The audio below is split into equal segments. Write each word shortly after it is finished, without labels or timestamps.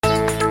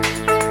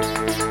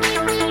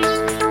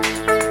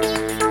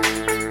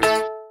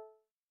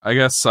I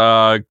guess,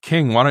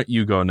 King, why don't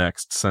you go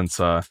next since,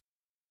 I've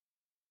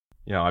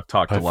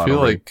talked a lot I feel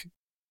already. like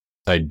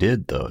I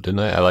did though, didn't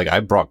I? I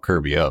brought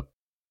Kirby up.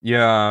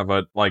 Yeah,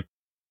 but,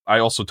 I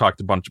also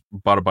talked about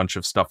a bunch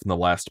of stuff in the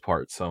last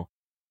part, so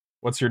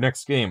what's your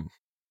next game?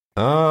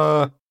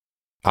 I'll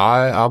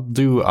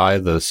do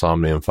the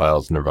Somnium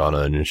Files Nirvana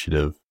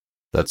Initiative.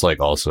 That's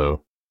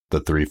also the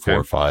 3,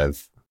 4,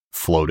 5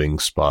 floating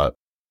spot.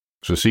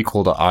 So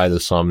sequel to the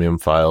Somnium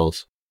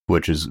Files,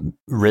 which is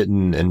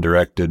written and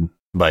directed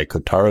by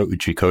Kotaro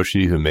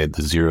Uchikoshi, who made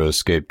the Zero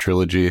Escape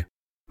trilogy,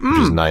 which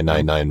is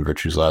 999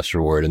 Virtue's Last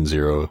Reward and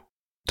Zero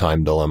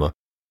Time Dilemma.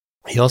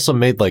 He also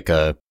made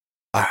a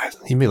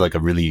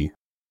really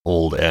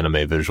old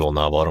anime visual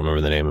novel. I don't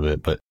remember the name of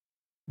it, but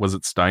was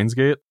it Steins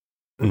Gate?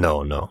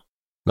 No,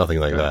 nothing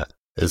like that.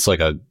 It's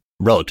a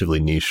relatively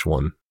niche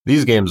one.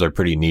 These games are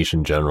pretty niche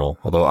in general,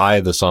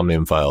 although the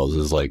Somnium Files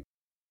is a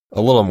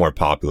little more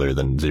popular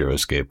than Zero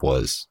Escape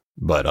was.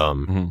 But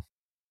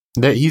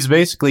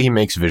he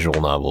makes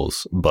visual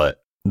novels,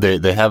 but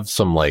they have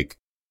some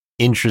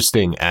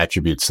interesting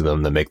attributes to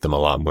them that make them a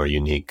lot more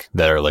unique,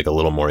 that are a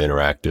little more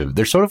interactive.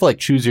 They're sort of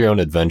choose your own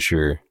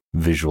adventure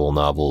visual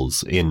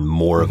novels in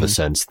more of a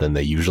sense than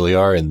they usually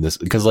are in this,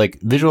 because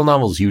visual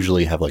novels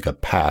usually have a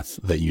path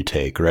that you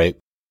take, right?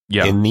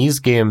 Yeah. In these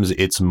games,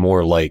 it's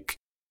more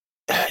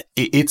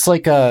it's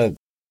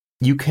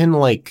you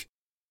can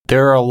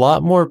there are a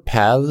lot more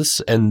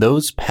paths, and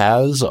those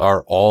paths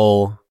are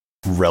all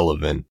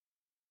relevant.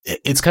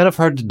 It's kind of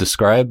hard to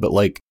describe, but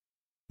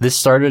this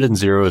started in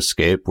Zero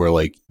Escape,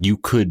 where you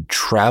could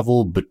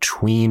travel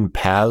between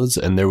paths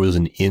and there was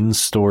an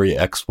in-story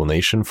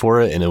explanation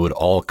for it, and it would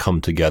all come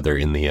together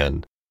in the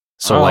end.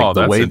 So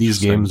the way these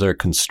games are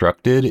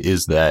constructed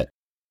is that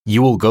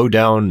you will go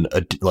down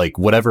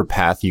whatever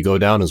path you go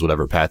down is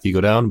whatever path you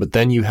go down, but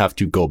then you have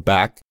to go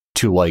back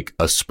to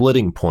a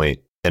splitting point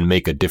and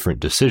make a different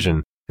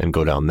decision and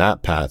go down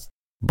that path.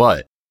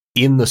 But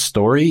in the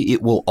story,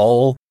 it will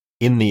all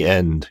in the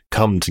end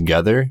come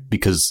together,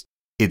 because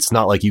it's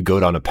not you go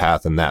down a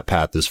path and that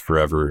path is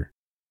forever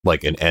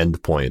an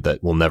end point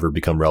that will never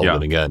become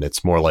relevant again.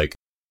 It's more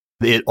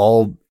it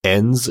all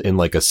ends in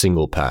a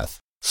single path.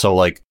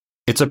 So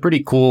it's a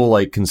pretty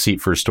cool conceit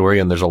for a story,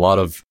 and there's a lot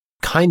of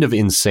kind of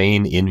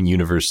insane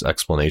in-universe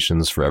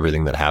explanations for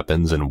everything that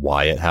happens and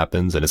why it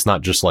happens, and it's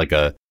not just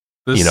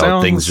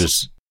things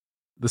just...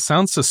 This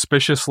sounds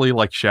suspiciously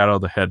like Shadow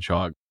the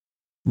Hedgehog.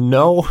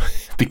 No,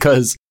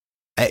 because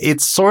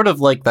it's sort of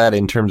like that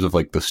in terms of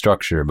the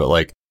structure,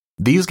 but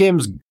these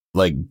games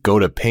go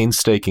to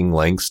painstaking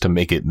lengths to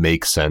make it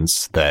make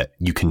sense that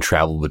you can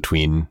travel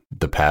between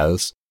the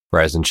paths.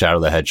 Whereas in Shadow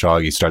the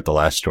Hedgehog, you start the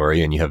last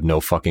story and you have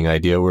no fucking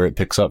idea where it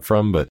picks up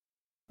from. But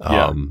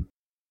I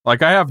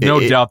have no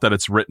doubt that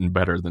it's written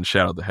better than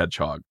Shadow the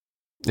Hedgehog.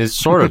 It's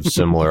sort of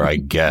similar, I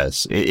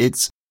guess.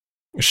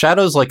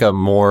 Shadow's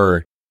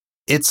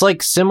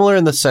it's similar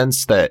in the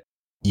sense that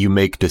you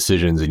make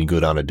decisions and you go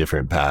down a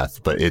different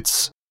path. But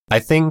I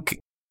think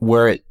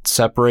where it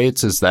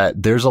separates is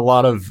that there's a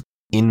lot of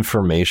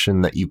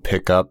information that you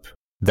pick up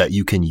that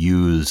you can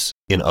use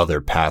in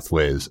other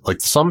pathways.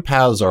 Some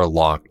paths are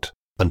locked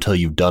until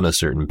you've done a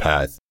certain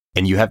path,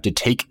 and you have to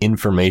take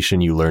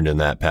information you learned in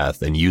that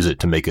path and use it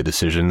to make a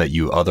decision that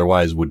you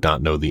otherwise would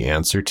not know the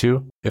answer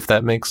to, if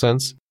that makes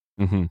sense.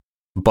 Mm-hmm.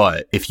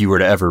 But if you were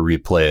to ever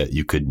replay it,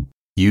 you could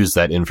use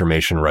that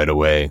information right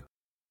away.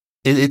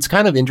 It's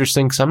kind of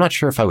interesting, because I'm not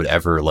sure if I would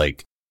ever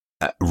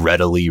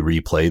readily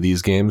replay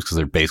these games, because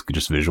they're basically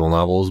just visual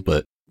novels.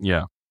 But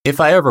yeah,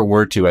 if I ever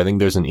were to, I think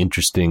there's an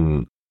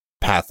interesting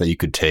path that you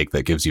could take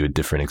that gives you a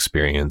different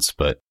experience.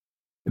 But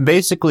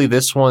basically,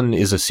 this one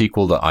is a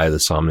sequel to the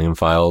Somnium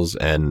Files,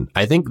 and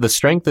I think the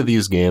strength of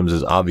these games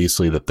is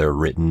obviously that they're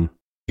written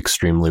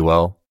extremely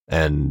well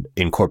and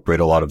incorporate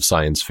a lot of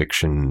science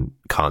fiction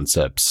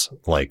concepts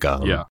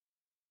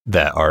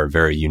that are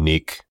very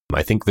unique.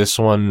 I think this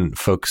one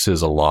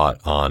focuses a lot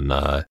on,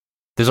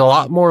 there's a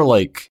lot more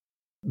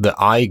the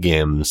I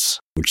games,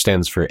 which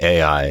stands for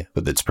AI,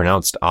 but it's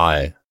pronounced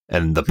I.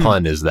 And the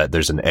pun is that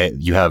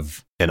you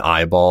have an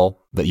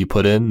eyeball that you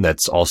put in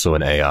that's also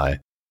an AI.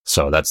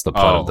 So that's the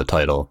pun of the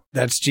title.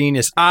 That's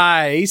genius.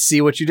 I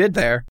see what you did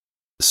there.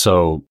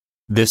 So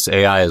this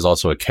AI is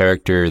also a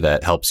character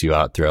that helps you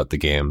out throughout the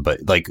game.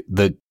 But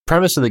the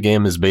premise of the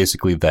game is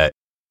basically that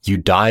you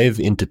dive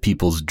into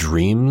people's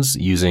dreams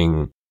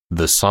using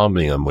the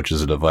Somnium, which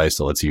is a device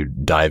that lets you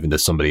dive into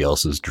somebody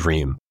else's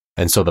dream.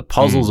 And so the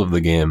puzzles of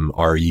the game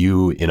are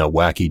you in a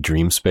wacky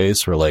dream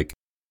space where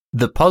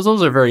the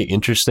puzzles are very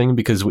interesting,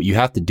 because what you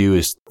have to do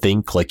is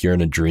think like you're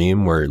in a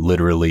dream where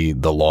literally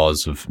the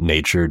laws of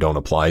nature don't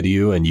apply to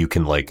you. And you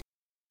can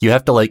you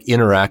have to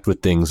interact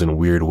with things in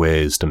weird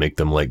ways to make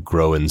them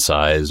grow in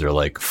size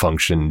or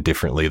function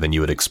differently than you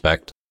would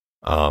expect.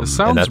 It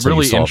sounds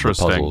really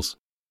interesting.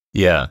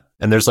 Yeah.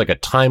 And there's a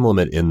time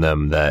limit in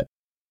them that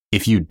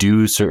if you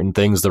do certain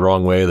things the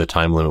wrong way, the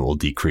time limit will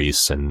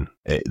decrease, and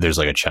there's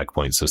a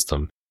checkpoint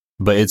system.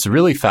 But it's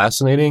really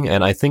fascinating,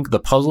 and I think the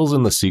puzzles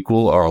in the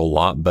sequel are a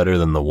lot better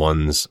than the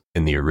ones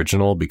in the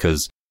original,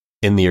 because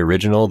in the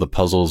original, the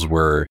puzzles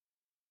were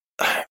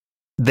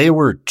they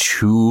were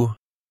too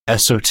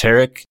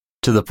esoteric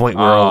to the point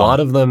where a lot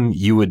of them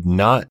you would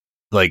not,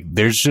 like,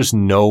 there's just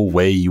no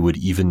way you would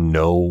even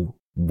know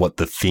what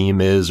the theme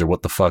is or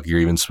what the fuck you're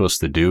even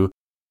supposed to do.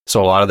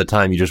 So a lot of the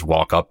time you just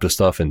walk up to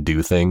stuff and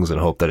do things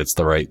and hope that it's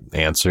the right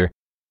answer.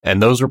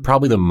 And those were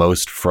probably the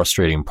most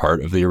frustrating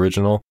part of the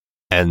original.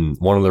 And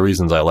one of the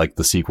reasons I like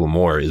the sequel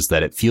more is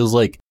that it feels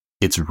like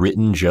it's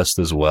written just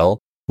as well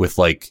with,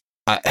 like,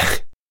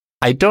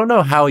 I don't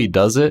know how he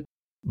does it,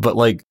 but,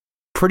 like,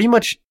 pretty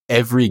much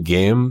every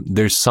game,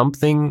 there's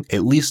something,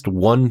 at least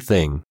one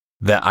thing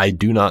that I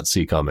do not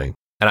see coming.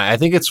 And I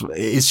think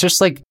it's just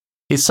like,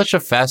 he's such a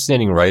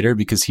fascinating writer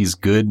because he's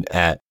good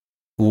at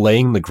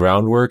laying the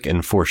groundwork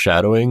and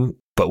foreshadowing,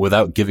 but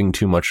without giving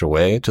too much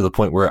away, to the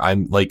point where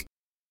I'm like,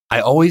 I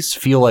always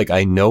feel like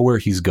I know where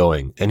he's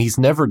going, and he's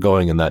never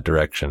going in that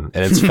direction.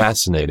 And it's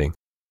fascinating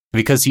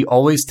because he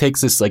always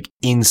takes this, like,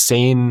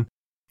 insane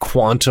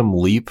quantum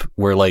leap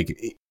where,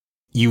 like,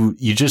 you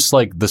just,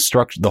 like,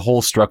 the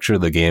whole structure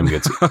of the game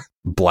gets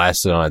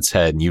blasted on its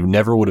head, and you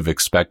never would have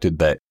expected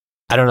that.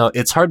 I don't know.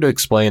 It's hard to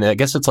explain. I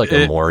guess it's like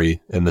a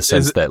Mori in the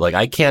sense that, like,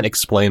 I can't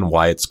explain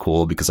why it's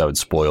cool because I would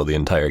spoil the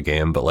entire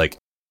game, but, like,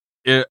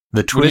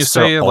 the twists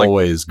are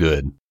always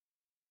good.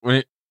 When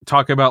you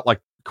talk about,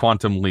 like,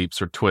 quantum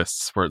leaps or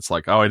twists where it's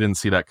like, oh, I didn't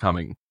see that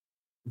coming.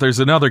 There's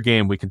another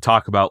game we can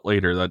talk about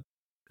later that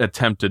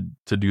attempted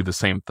to do the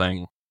same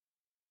thing.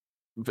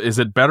 Is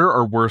it better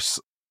or worse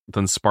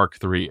than Spark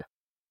 3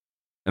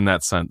 in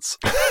that sense?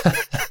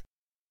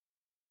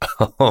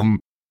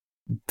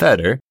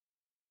 Better.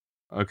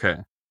 Okay.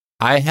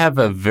 I have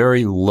a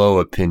very low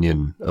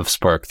opinion of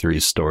Spark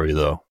 3's story,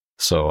 though,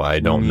 so I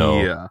don't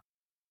know. Yeah.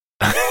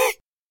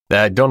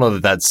 I don't know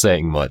that that's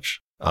saying much,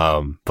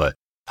 but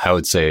I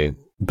would say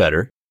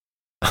better.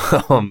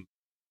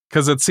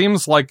 Because it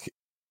seems like,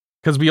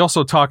 because we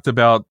also talked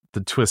about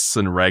the twists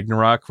in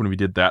Ragnarok when we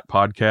did that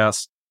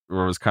podcast,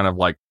 where it was kind of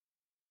like,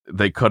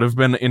 they could have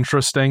been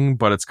interesting,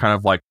 but it's kind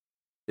of like,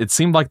 it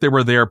seemed like they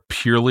were there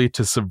purely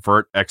to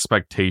subvert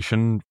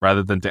expectation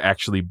rather than to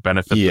actually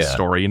benefit the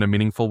story in a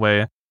meaningful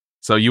way.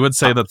 So you would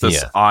say that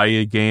this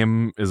IA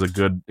game is a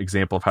good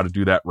example of how to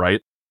do that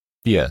right?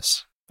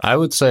 Yes. I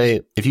would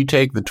say if you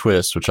take the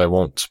twist, which I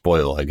won't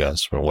spoil, I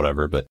guess, or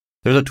whatever, but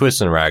there's a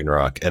twist in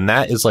Ragnarok, and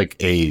that is like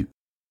a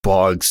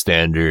bog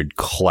standard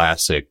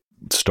classic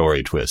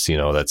story twist, you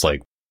know, that's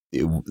like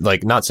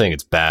not saying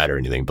it's bad or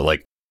anything, but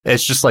like,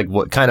 it's just like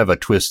what kind of a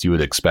twist you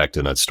would expect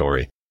in that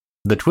story.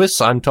 The twists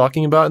I'm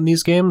talking about in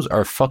these games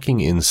are fucking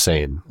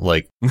insane.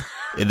 Like,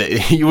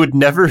 you would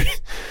never,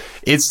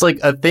 it's like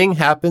a thing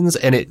happens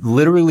and it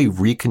literally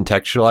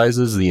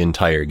recontextualizes the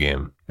entire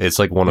game. It's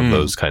like one of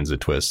those kinds of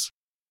twists.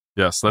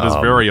 Yes, that is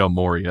very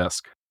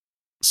Omori-esque.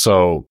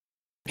 So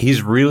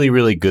he's really,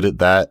 really good at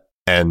that.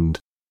 And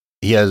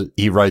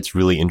he writes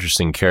really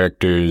interesting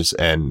characters,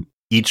 and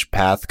each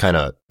path kind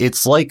of,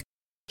 it's like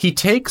he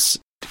takes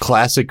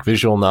classic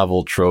visual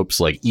novel tropes,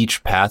 like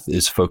each path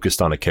is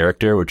focused on a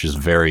character, which is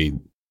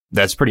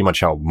that's pretty much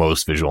how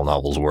most visual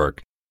novels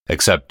work.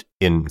 Except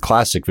in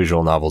classic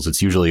visual novels,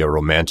 it's usually a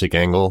romantic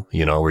angle,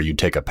 you know, where you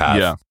take a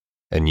path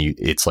and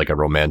it's like a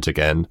romantic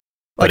end.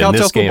 Like but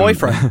in this game,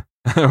 Boyfriend.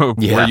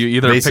 Where you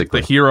either pick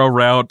the hero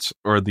route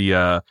or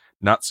the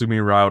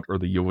Natsumi route or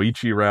the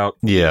Yoichi route.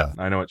 Yeah.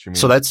 I know what you mean.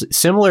 So that's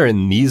similar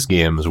in these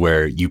games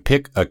where you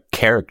pick a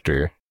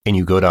character and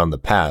you go down the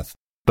path.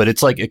 But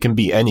it's like, it can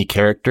be any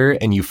character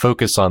and you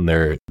focus on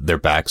their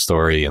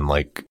backstory, and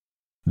like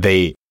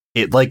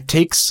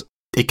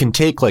it can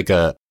take like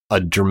a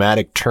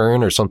dramatic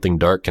turn, or something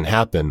dark can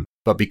happen.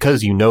 But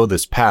because you know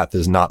this path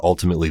is not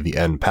ultimately the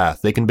end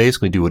path, they can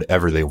basically do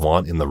whatever they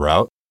want in the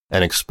route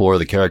and explore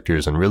the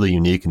characters in really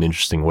unique and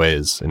interesting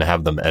ways and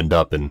have them end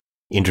up in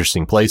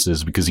interesting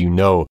places, because you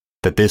know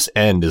that this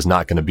end is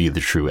not going to be the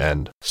true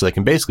end. So they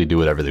can basically do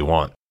whatever they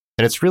want.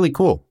 And it's really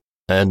cool.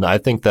 And I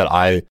think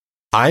that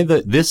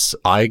this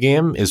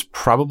game is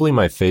probably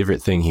my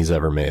favorite thing he's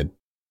ever made.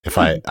 If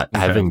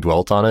having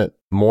dwelt on it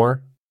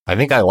more, I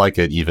think I like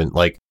it even,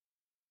 like,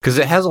 because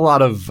it has a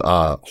lot of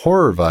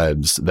horror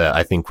vibes that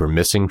I think we're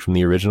missing from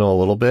the original a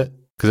little bit.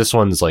 Because this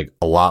one's like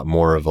a lot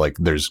more of like,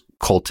 there's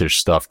cultish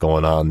stuff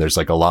going on. There's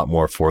like a lot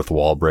more fourth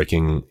wall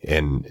breaking,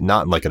 and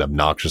not in like an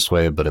obnoxious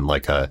way, but in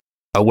like a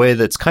way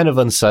that's kind of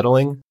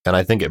unsettling. And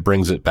I think it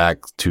brings it back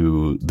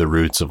to the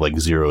roots of like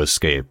Zero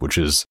Escape, which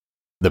is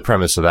the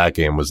premise of that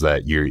game was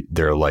that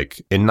they're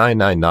like in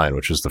 999,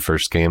 which is the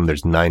first game,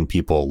 there's 9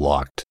 people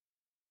locked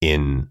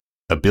in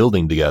a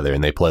building together,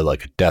 and they play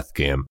like a death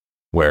game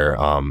where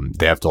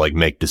they have to like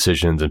make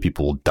decisions, and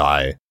people will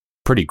die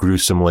pretty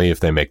gruesomely if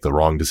they make the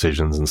wrong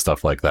decisions and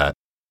stuff like that.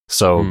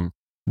 So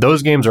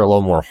those games are a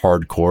little more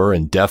hardcore,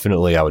 and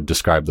definitely I would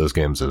describe those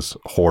games as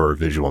horror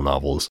visual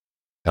novels.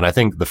 And I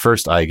think the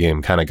first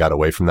iGame kind of got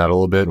away from that a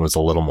little bit and was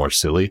a little more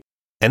silly.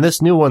 And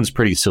this new one's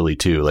pretty silly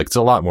too. Like, it's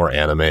a lot more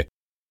anime,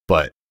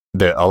 but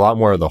a lot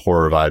more of the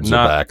horror vibes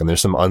are back, and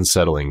there's some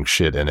unsettling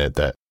shit in it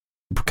that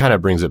kind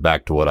of brings it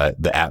back to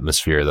the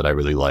atmosphere that I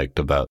really liked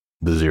about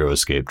the Zero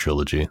Escape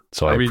trilogy.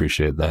 So I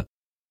appreciate that.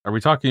 Are we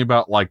talking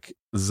about like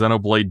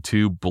Xenoblade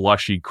 2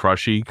 blushy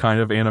crushy kind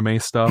of anime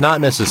stuff?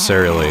 Not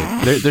necessarily.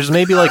 There's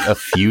maybe like a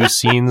few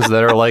scenes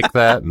that are like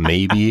that,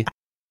 maybe.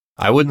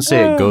 I wouldn't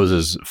say it goes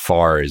as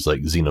far as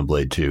like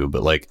Xenoblade 2,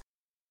 but like,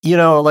 you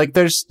know, like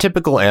there's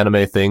typical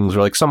anime things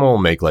where like someone will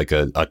make like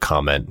a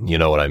comment, you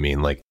know what I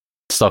mean? Like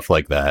stuff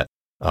like that.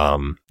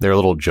 There are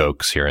little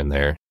jokes here and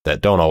there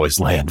that don't always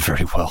land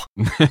very well,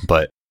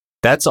 but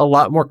that's a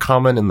lot more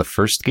common in the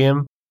first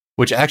game,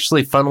 which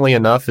actually, funnily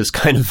enough, is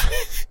kind of,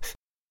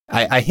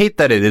 I hate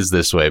that it is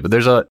this way, but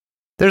there's a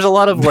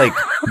lot of like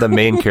the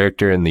main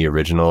character in the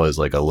original is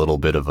like a little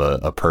bit of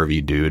a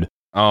pervy dude.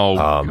 Oh,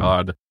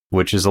 God.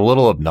 Which is a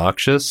little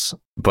obnoxious,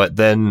 but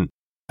then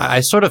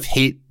I sort of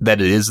hate that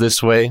it is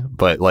this way,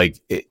 but like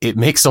it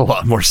makes a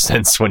lot more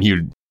sense when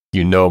you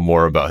know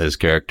more about his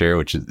character,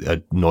 which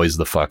annoys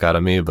the fuck out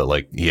of me, but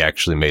like he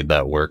actually made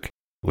that work,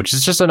 which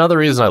is just another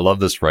reason I love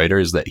this writer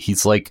is that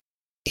he's like,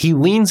 he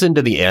leans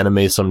into the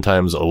anime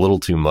sometimes a little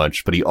too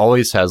much, but he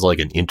always has like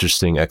an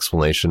interesting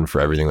explanation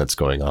for everything that's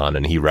going on,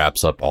 and he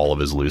wraps up all of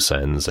his loose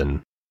ends.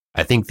 And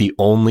I think the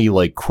only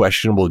like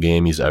questionable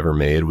game he's ever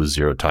made was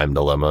Zero Time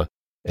Dilemma,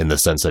 in the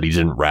sense that he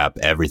didn't wrap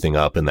everything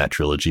up in that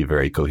trilogy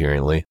very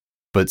coherently.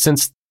 But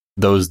since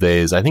those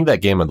days, I think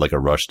that game had like a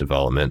rush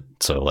development,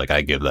 so like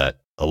I give that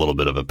a little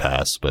bit of a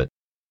pass. But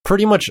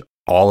pretty much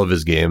all of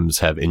his games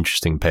have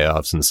interesting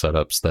payoffs and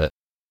setups that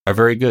are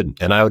very good,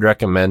 and I would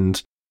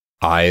recommend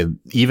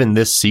even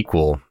this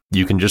sequel,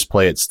 you can just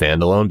play it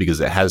standalone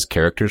because it has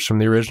characters from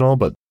the original.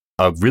 But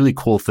a really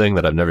cool thing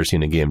that I've never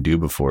seen a game do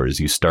before is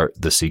you start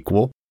the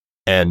sequel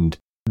and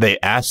they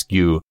ask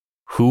you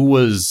who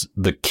was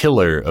the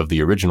killer of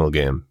the original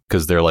game,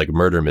 because they're like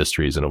murder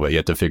mysteries in a way. You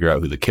have to figure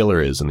out who the killer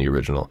is in the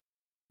original,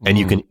 and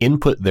you can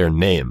input their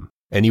name,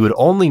 and you would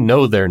only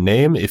know their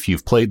name if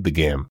you've played the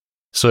game.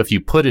 So if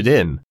you put it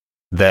in,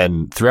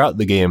 then throughout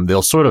the game,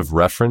 they'll sort of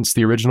reference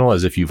the original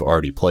as if you've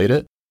already played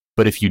it.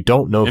 But if you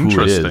don't know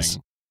who it is,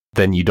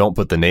 then you don't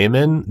put the name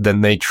in,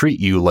 then they treat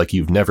you like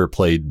you've never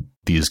played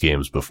these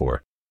games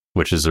before,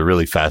 which is a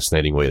really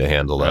fascinating way to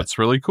handle that. That's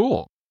really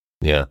cool.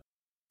 Yeah.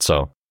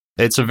 So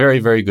it's a very,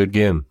 very good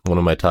game. One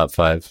of my top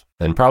 5,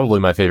 and probably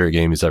my favorite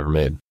game he's ever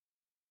made.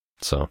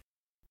 So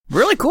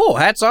really cool.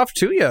 Hats off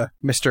to you,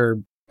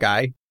 Mr.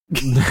 Guy.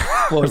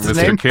 What was his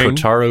Mr. name? King?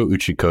 Kotaro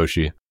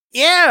Uchikoshi.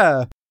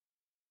 Yeah.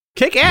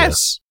 Kick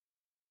ass.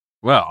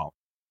 Well,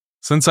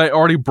 since I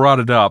already brought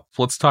it up,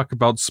 let's talk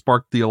about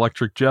Spark the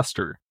Electric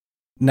Jester.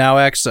 Now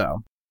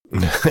EXO.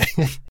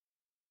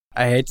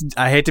 I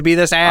hate to be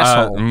this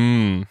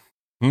asshole.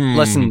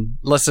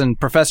 Listen,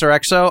 Professor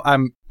EXO,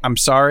 I'm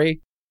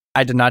sorry.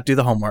 I did not do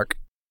the homework.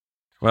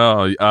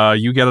 Well,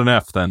 you get an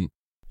F then.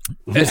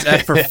 Is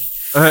that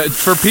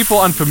for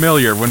people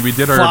unfamiliar, when we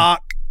did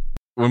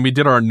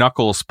our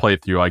Knuckles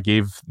playthrough, I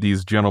gave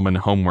these gentlemen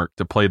homework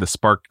to play the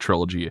Spark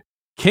trilogy.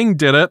 King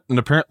did it, and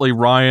apparently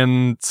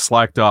Ryan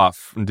slacked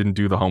off and didn't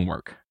do the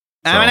homework.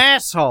 I'm an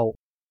asshole.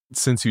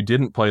 Since you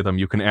didn't play them,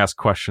 you can ask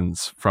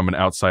questions from an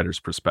outsider's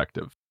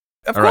perspective.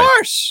 Of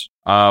course.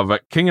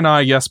 But King and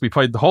I, yes, we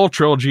played the whole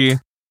trilogy.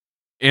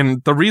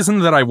 And the reason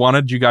that I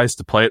wanted you guys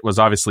to play it was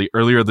obviously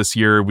earlier this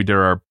year,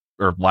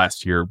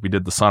 last year, we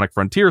did the Sonic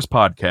Frontiers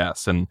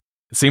podcast. And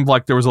it seemed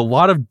like there was a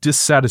lot of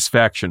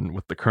dissatisfaction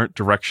with the current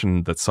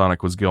direction that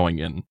Sonic was going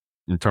in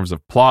terms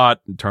of plot,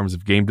 in terms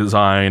of game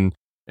design,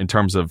 in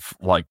terms of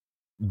like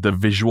the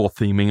visual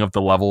theming of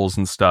the levels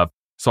and stuff.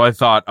 So I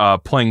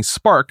thought playing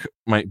Spark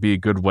might be a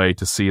good way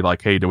to see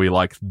like, hey, do we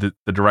like the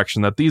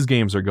direction that these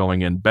games are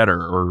going in better,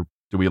 or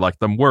do we like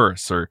them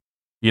worse? Or,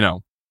 you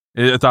know,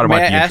 I thought it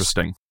might be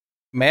interesting.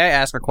 May I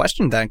ask a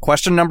question then?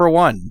 Question number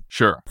 1.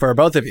 Sure. For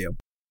both of you.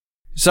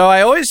 So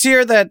I always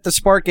hear that the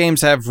Spark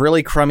games have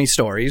really crummy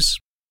stories.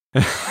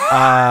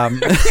 Yeah.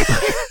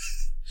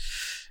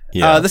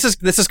 This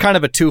is kind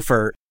of a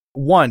twofer.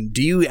 1,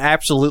 do you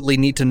absolutely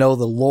need to know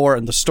the lore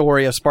and the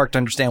story of Spark to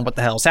understand what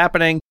the hell is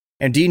happening?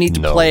 And do you need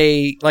to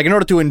play, like, in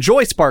order to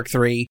enjoy Spark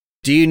 3,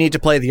 do you need to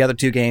play the other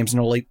 2 games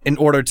in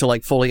order to,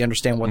 like, fully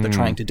understand what they're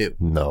trying to do?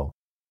 No.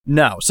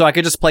 So I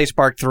could just play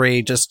Spark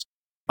 3 just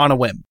on a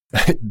whim.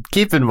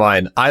 Keep in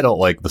mind, I don't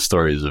like the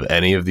stories of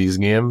any of these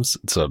games,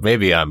 so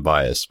maybe I'm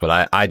biased,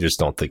 but I just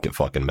don't think it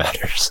fucking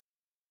matters.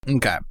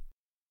 Okay.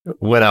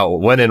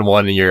 Went in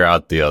one year,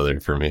 out the other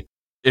for me.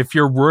 If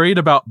you're worried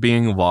about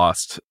being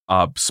lost,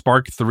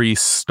 Spark 3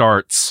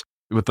 starts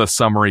with a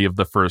summary of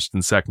the first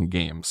and second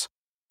games.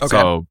 Okay.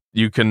 So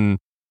you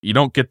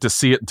don't get to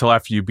see it until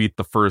after you beat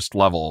the first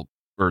level,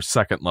 or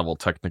second level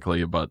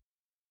technically, but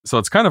so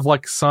it's kind of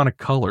like Sonic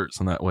Colors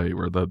in that way,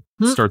 where the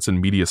starts in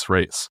medias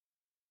res.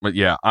 But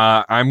yeah,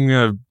 I'm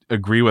going to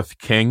agree with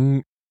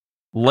King.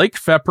 Lake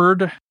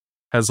Feppard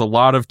has a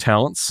lot of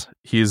talents.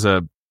 He's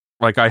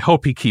I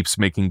hope he keeps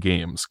making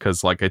games,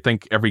 because I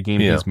think every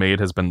game he's made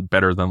has been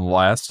better than the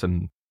last,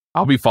 and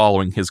I'll be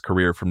following his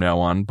career from now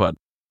on, but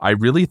I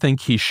really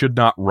think he should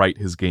not write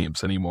his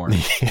games anymore.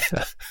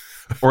 Yeah.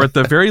 Or at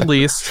the very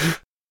least...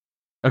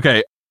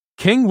 Okay,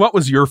 King, what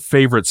was your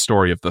favorite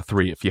story of the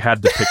 3, if you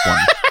had to pick one?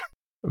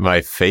 My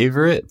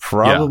favorite?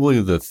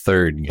 Probably the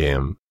third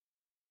game.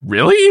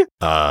 Really?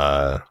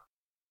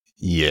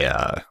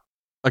 Yeah.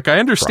 Like, I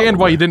understand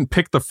why you didn't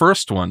pick the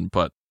first one,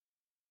 but...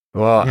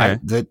 Well,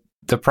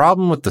 the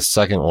problem with the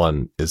second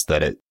one is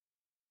that it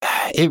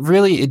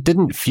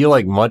didn't feel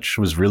like much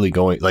was really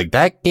going... Like,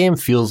 that game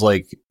feels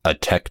like a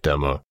tech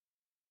demo.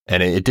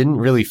 And it didn't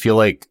really feel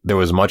like there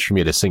was much for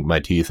me to sink my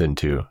teeth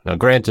into. Now,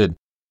 granted,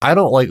 I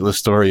don't like the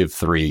story of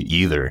 3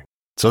 either.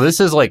 So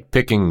this is like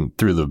picking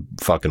through the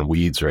fucking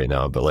weeds right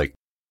now. But, like,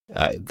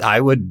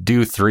 I would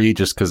do 3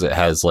 just because it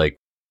has, like,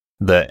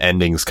 the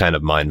ending's kind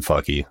of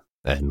mindfucky.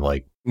 And,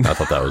 like, I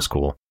thought that was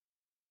cool.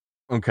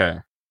 Okay.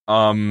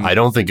 I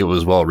don't think it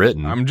was well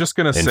written. I'm just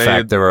gonna say, in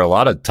fact, there were a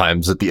lot of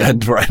times at the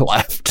end where I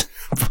laughed.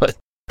 But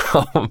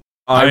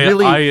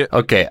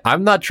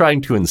I'm not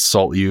trying to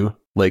insult you,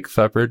 Lake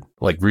Feppard.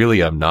 Like,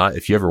 really, I'm not.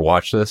 If you ever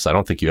watch this, I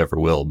don't think you ever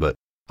will. But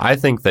I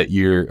think that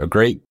you're a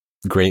great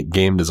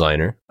game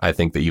designer. I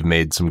think that you've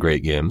made some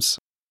great games.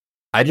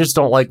 I just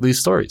don't like these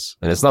stories,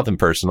 and it's nothing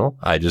personal.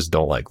 I just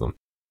don't like them.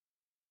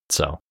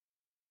 So,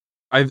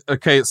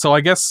 so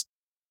I guess,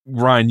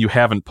 Ryan, you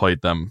haven't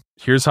played them.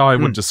 Here's how I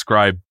would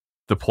describe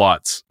the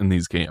plots in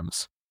these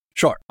games.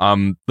 Sure.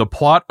 The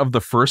plot of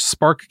the first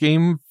Spark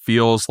game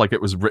feels like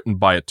it was written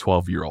by a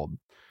 12-year-old.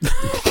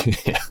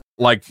 Yeah.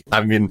 Like,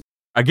 I mean,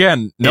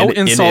 again, no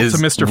insult to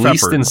Mr. Feppard.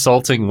 Least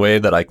insulting way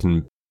that I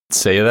can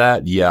say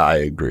that. Yeah, I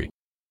agree.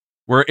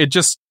 Where it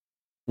just,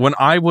 when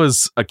I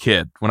was a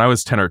kid, when I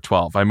was 10 or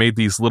 12, I made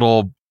these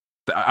little,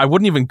 I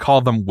wouldn't even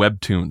call them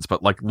webtoons,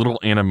 but like little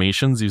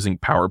animations using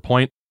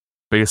PowerPoint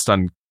based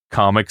on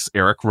comics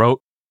Eric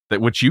wrote,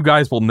 which you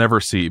guys will never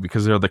see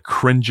because they're the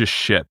cringest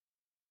shit.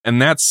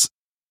 And that's,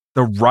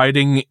 the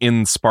writing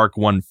in Spark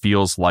 1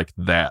 feels like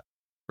that.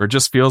 Or it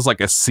just feels like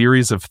a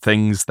series of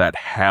things that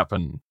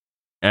happen.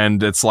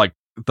 And it's like,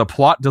 the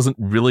plot doesn't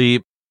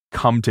really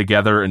come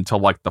together until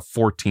like the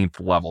 14th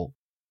level,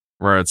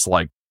 where it's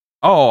like,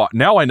 oh,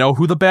 now I know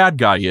who the bad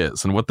guy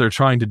is and what they're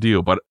trying to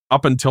do. But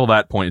up until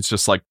that point, it's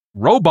just like,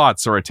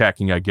 robots are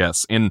attacking, I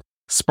guess. And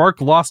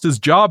Spark lost his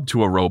job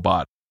to a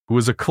robot who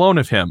is a clone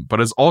of him, but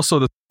is also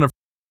the son of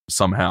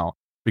somehow,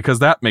 because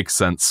that makes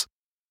sense.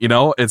 You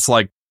know, it's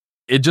like,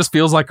 it just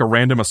feels like a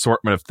random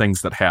assortment of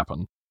things that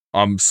happen.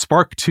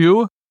 Spark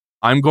 2,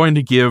 I'm going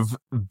to give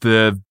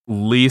the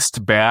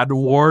least bad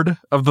award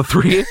of the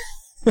 3.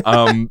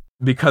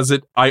 Because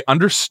I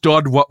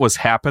understood what was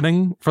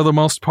happening for the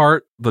most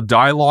part. The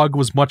dialogue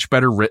was much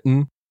better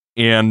written,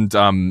 and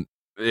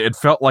it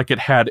felt like it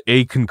had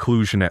a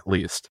conclusion at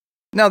least.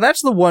 Now,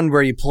 that's the one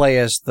where you play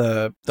as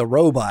the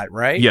robot,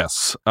 right?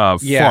 Yes,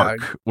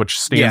 FARC, which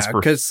stands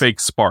for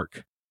Fake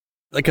Spark.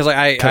 Because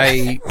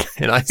I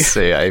and I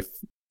say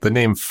the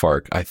name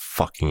FARC, I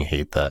fucking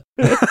hate that.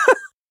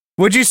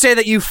 Would you say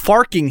that you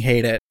farking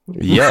hate it?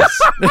 Yes.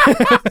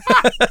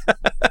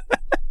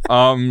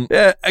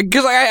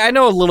 Because I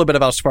know a little bit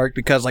about Spark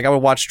because like I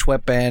would watch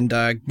TWIP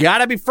and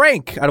gotta be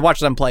frank, I'd watch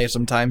them play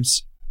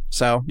sometimes.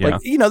 So like,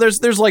 you know,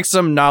 there's like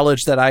some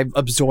knowledge that I've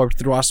absorbed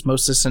through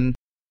osmosis and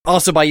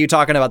also by you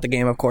talking about the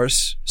game, of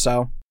course.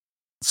 So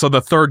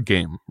the third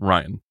game,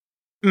 Ryan.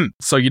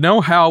 So you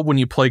know how when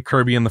you play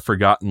Kirby in the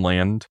Forgotten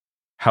Land,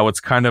 how it's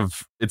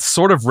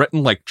sort of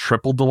written like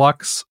Triple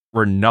Deluxe,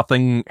 where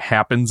nothing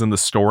happens in the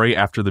story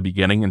after the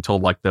beginning until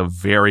like the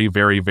very,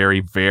 very, very,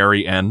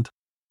 very end.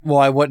 Well,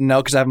 I wouldn't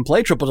know because I haven't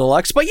played Triple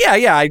Deluxe, but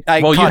I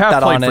caught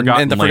that on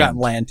in the Forgotten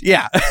Land.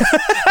 Yeah.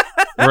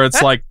 Where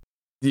it's like,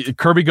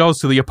 Kirby goes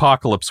to the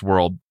Apocalypse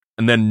world,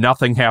 and then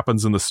nothing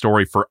happens in the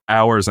story for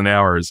hours and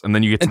hours, and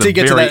then you get to the very end.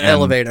 Until you get to that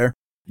elevator.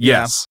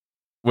 Yes. Yeah.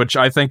 Which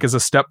I think is a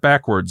step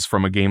backwards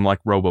from a game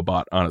like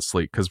Robobot,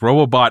 honestly, because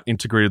Robobot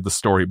integrated the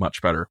story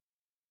much better.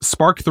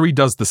 Spark 3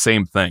 does the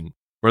same thing,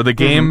 where the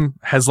game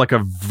has like a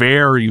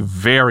very,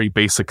 very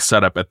basic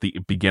setup at the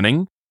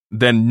beginning,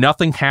 then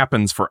nothing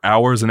happens for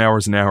hours and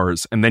hours and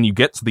hours, and then you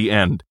get to the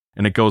end,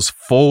 and it goes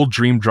full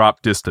Dream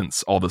Drop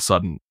Distance all of a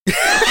sudden.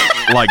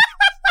 Like,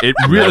 it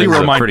really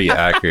reminds... pretty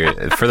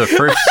accurate. For the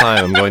first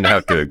time, I'm going to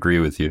have to agree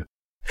with you.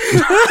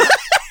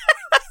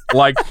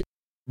 Like,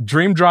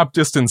 Dream Drop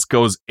Distance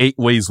goes 8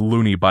 ways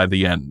loony by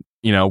the end,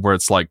 you know, where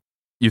it's like,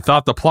 you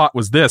thought the plot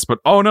was this, but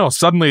oh no,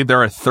 suddenly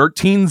there are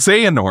 13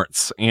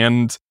 Xehanorts,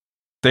 and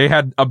they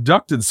had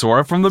abducted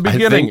Sora from the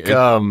beginning. I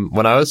think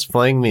when I was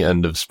playing the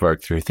end of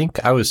Spark 3, I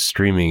think I was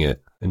streaming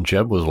it, and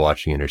Jeb was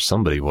watching it, or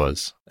somebody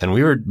was, and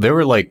we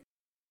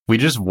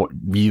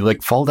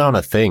like fall down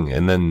a thing,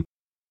 and then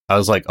I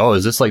was like, oh,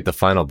 is this like the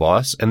final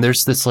boss? And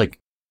there's this like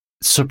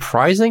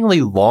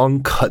surprisingly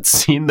long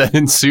cutscene that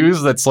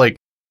ensues that's like,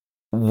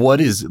 what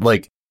is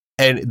like,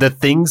 and the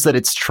things that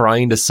it's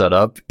trying to set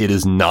up, it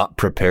is not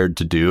prepared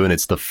to do. And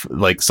it's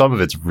like, some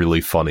of it's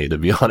really funny, to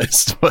be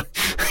honest, but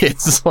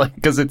it's like,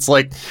 because it's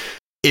like,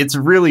 it's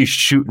really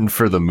shooting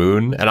for the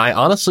moon. And I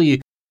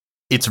honestly,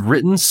 it's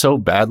written so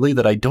badly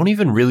that I don't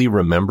even really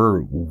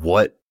remember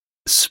what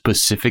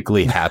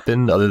specifically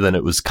happened other than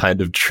it was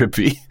kind of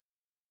trippy.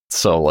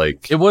 So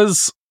like, it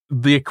was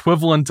the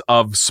equivalent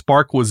of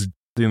Spark was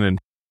in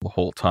the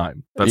whole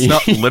time. That's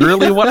not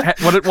literally what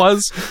it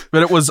was,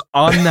 but it was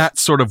on that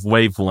sort of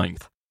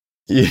wavelength.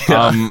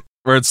 Yeah.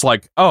 where it's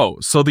like, oh,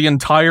 so the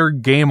entire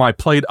game I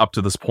played up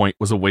to this point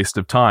was a waste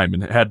of time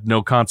and it had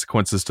no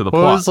consequences to the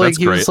plot. It was like,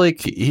 That's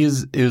great. he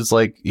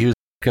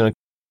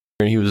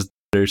was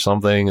or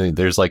something.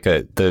 There's like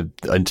the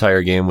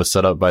entire game was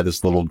set up by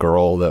this little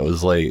girl that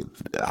was like,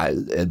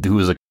 who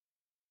was a,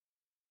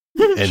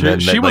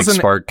 and she was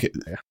Spark.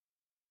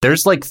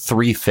 There's like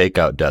 3 fake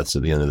out deaths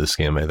at the end of this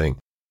game, I think.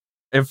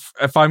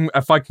 If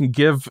I can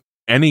give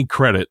any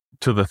credit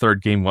to the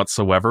third game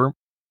whatsoever,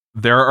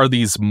 there are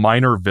these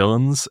minor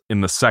villains in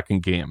the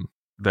second game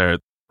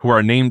who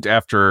are named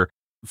after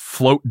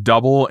Float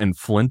Double and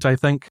Flint, I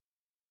think,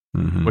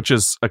 which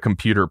is a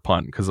computer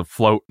pun because a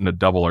float and a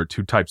double are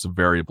 2 types of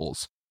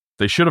variables.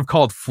 They should have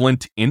called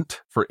Flint int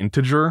for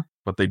integer,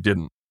 but they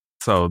didn't.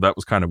 So that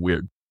was kind of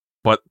weird.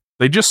 But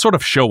they just sort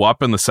of show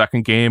up in the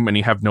second game and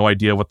you have no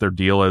idea what their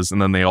deal is,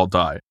 and then they all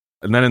die.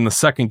 And then in the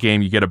second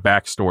game, you get a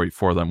backstory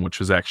for them,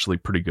 which is actually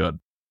pretty good.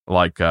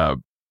 Like,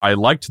 I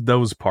liked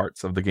those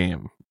parts of the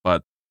game,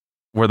 but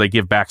where they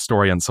give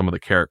backstory on some of the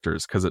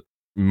characters because it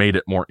made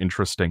it more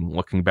interesting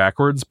looking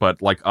backwards.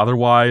 But like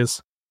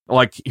otherwise,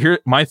 like here,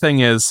 my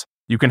thing is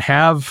you can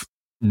have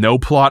no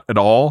plot at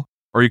all,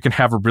 or you can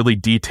have a really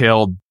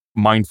detailed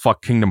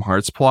mindfuck Kingdom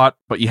Hearts plot,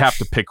 but you have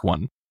to pick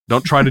one.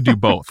 Don't try to do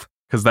both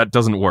because that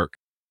doesn't work.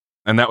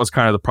 And that was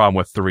kind of the problem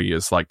with 3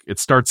 is like it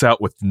starts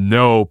out with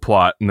no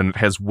plot and then it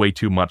has way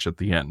too much at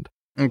the end.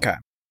 Okay.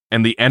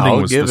 And the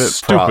ending was the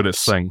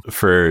stupidest thing.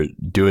 For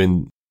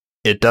doing,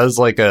 it does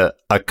like a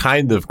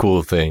kind of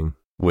cool thing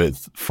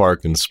with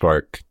Fark and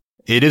Spark.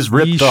 It is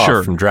ripped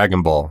off from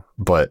Dragon Ball,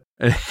 but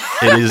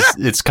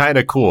it's kind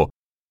of cool.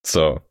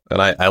 So,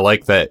 and I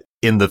like that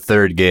in the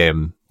third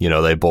game, you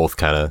know, they both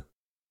kind of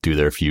do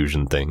their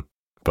fusion thing.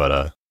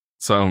 But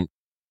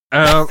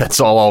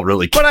that's all I'll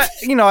really get. But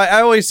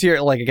I always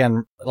hear, like,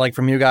 again, like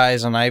from you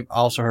guys, and I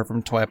also heard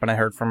from Twip, and I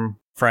heard from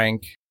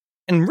Frank,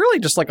 and really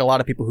just like a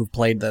lot of people who've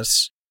played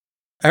this.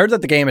 I heard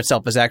that the game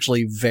itself is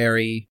actually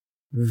very,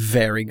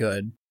 very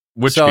good.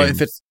 Which game?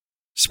 If it's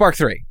Spark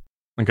 3.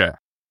 Okay.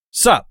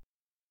 So,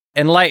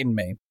 enlighten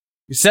me.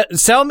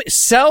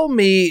 Sell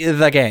me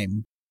the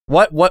game.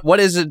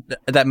 What is it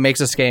that makes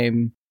this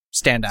game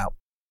stand out?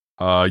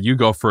 You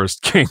go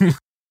first, King.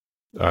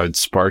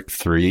 Spark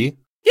 3?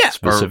 Yeah.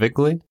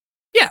 Specifically?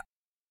 Yeah.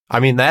 I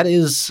mean, that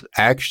is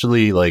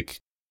actually like,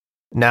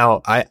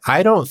 now,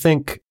 I don't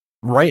think,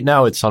 right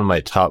now it's on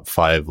my top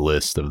 5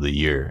 list of the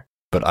year,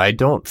 but I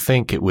don't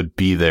think it would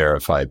be there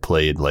if I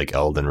played like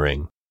Elden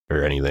Ring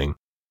or anything,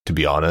 to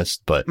be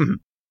honest. But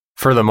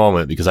for the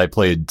moment, because I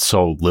played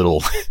so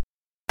little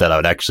that I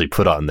would actually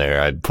put on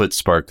there, I'd put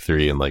Spark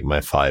 3 in like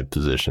my 5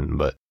 position,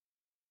 but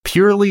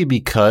purely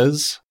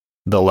because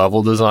the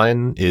level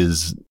design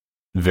is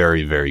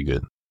very, very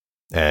good.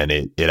 And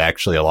it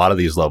actually, a lot of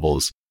these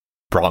levels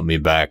brought me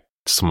back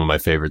to some of my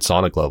favorite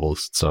Sonic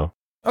levels. So,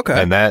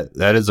 okay. And that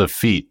is a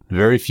feat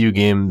very few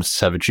games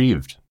have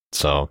achieved.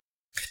 So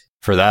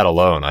for that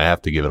alone, I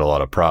have to give it a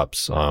lot of props.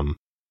 Sometimes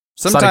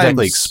it's not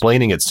exactly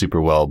explaining it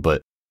super well,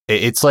 but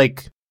it's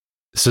like,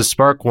 so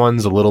Spark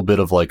 1's a little bit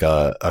of like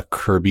a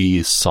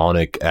Kirby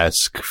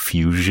Sonic-esque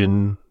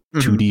fusion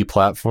 2D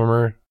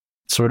platformer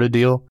sort of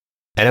deal.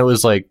 And it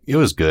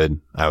was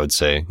good, I would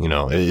say. You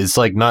know, it's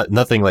like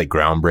nothing like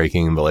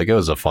groundbreaking, but like it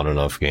was a fun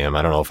enough game.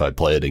 I don't know if I'd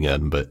play it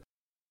again, but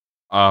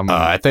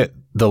I think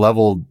the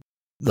level,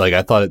 like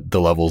I thought the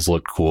levels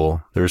looked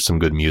cool. There's some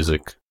good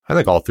music. I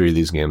think all 3 of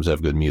these games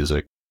have good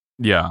music.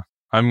 Yeah,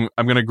 I'm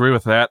going to agree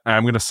with that.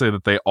 I'm going to say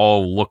that they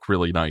all look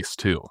really nice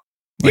too.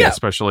 Like,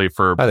 especially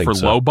for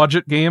low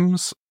budget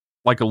games,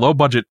 like a low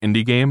budget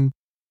indie game.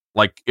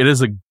 Like it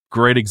is a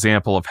great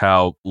example of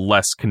how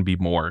less can be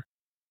more.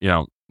 You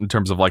know, in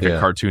terms of like a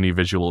cartoony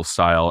visual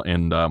style,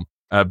 and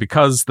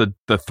because the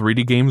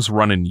 3D games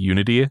run in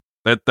Unity,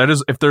 that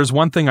is, if there's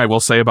one thing I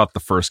will say about the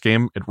first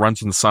game, it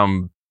runs in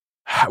some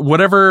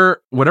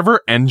whatever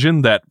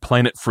engine that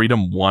Planet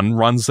Freedom 1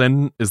 runs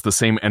in is the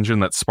same engine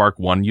that Spark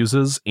 1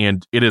 uses,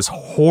 and it is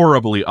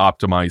horribly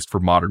optimized for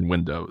modern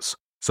Windows.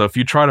 So if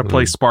you try to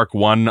play Spark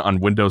 1 on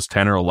Windows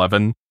 10 or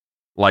 11,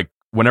 like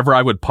whenever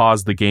I would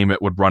pause the game,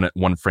 it would run at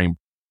 1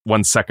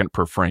 second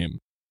per frame.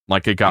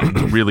 Like it got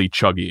really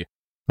chuggy.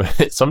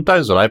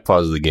 Sometimes when I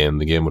pause the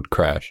game would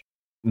crash.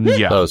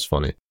 Yeah. That was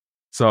funny.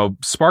 So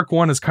Spark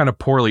 1 is kind of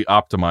poorly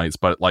optimized,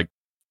 but like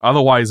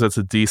otherwise it's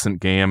a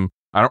decent game.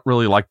 I don't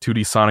really like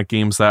 2D Sonic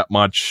games that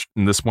much,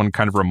 and this one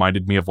kind of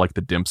reminded me of like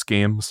the Dimps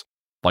games,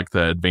 like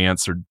the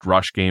Advance or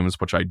Rush games,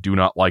 which I do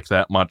not like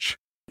that much.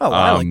 Oh, well,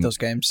 I like those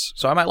games,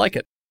 so I might like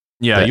it.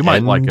 Yeah, you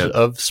might like it.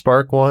 Of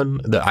Spark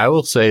 1, I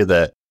will say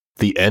that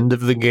the end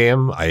of the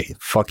game I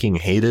fucking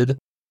hated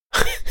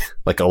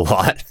like a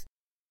lot.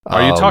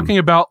 Are you talking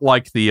about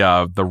like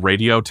the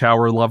radio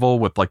tower level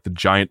with like the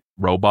giant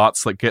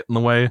robots that get in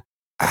the way?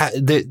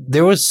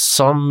 There was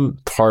some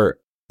part,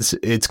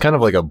 it's kind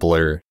of like a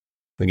blur.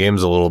 The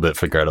game's a little bit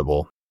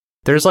forgettable.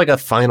 There's like a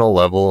final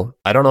level.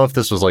 I don't know if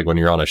this was like when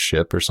you're on a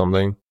ship or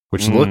something,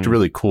 which looked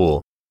really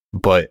cool,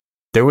 but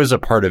there was a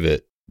part of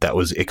it that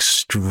was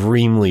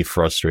extremely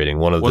frustrating.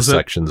 One of the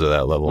sections of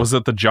that level. Was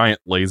it the giant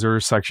laser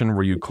section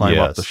where you climb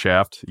up the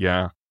shaft?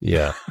 Yeah.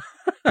 Yeah.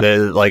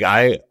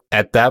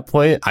 At that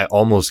point, I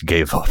almost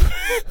gave up.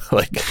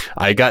 Like,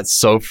 I got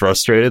so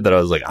frustrated that I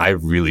was like, I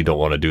really don't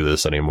want to do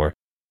this anymore.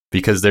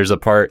 Because there's a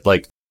part,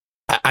 like,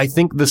 I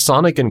think the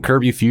Sonic and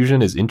Kirby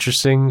fusion is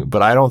interesting,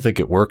 but I don't think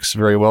it works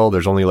very well.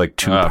 There's only like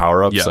 2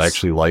 power-ups I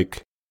actually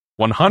like.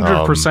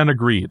 100%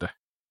 agreed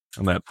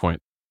on that point.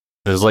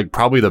 There's like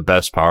probably the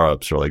best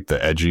power-ups are like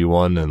the edgy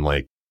one and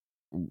like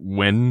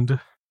wind.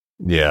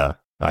 Yeah,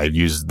 I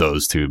used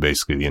those 2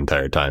 basically the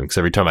entire time, because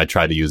every time I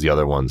tried to use the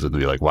other ones, it'd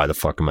be like, why the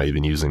fuck am I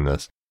even using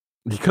this?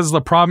 Because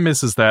the problem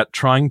is that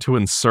trying to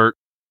insert,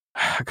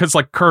 because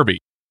like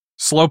Kirby,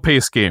 slow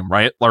paced game,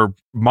 right? Or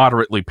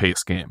moderately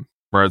paced game,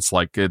 where it's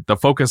like the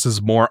focus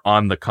is more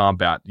on the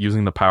combat,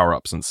 using the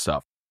power-ups and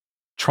stuff.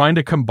 Trying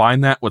to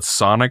combine that with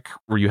Sonic,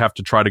 where you have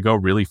to try to go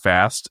really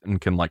fast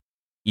and can like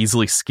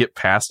easily skip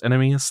past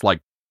enemies, like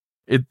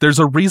there's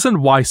a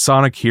reason why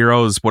Sonic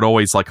Heroes would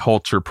always like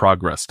halt your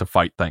progress to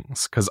fight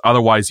things, because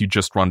otherwise you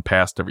just run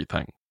past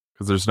everything,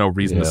 because there's no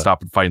reason to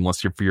stop and fight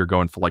unless you're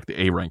going for like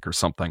the A rank or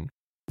something.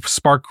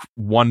 Spark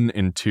 1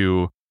 and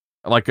 2,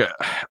 like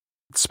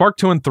Spark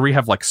 2 and 3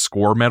 have like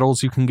score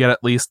medals you can get,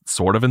 at least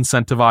sort of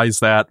incentivize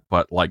that,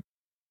 but like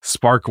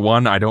Spark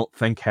 1 I don't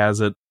think has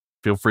it.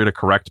 Feel free to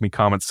correct me,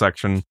 comment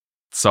section.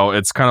 So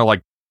it's kind of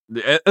like,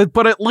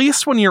 but at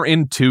least when you're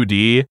in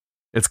 2D,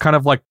 it's kind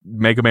of like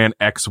Mega Man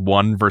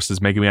X1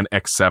 versus Mega Man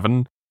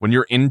X7. When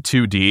you're in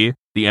 2D,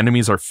 the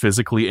enemies are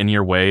physically in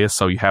your way,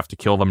 so you have to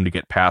kill them to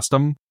get past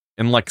them.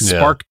 And like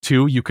Spark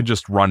 2, you can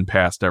just run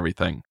past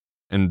everything.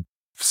 And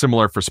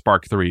similar for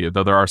Spark 3,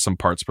 though there are some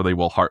parts where they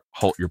will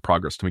halt your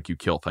progress to make you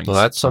kill things. Well,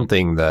 that's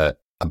something that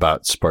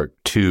about Spark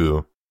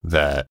 2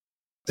 that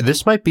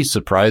this might be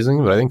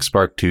surprising, but I think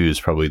Spark 2 is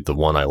probably the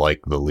one I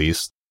like the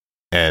least.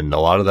 And a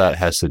lot of that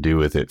has to do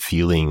with it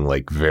feeling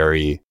like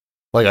very,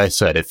 like I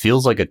said, it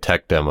feels like a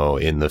tech demo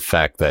in the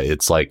fact that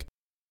it's like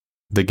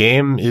the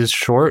game is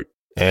short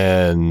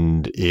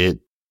and it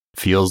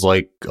feels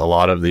like a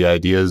lot of the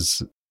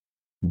ideas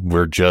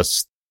were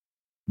just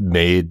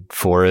made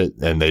for it,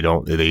 and they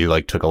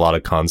like took a lot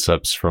of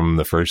concepts from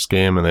the first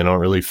game and they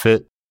don't really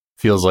fit.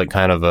 Feels like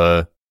kind of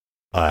a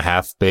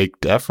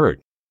half-baked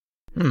effort.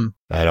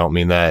 I don't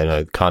mean that in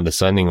a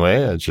condescending way.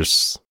 It's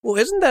just... Well,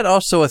 isn't that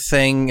also a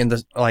thing in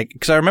the, like,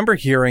 because I remember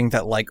hearing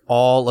that, like,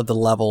 all of the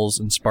levels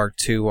in Spark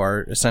 2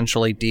 are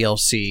essentially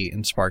DLC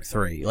in Spark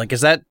 3. Like,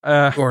 is that,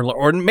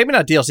 or maybe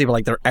not DLC, but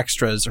like they're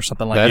extras or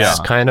something like that? That's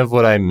kind of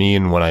what I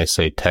mean when I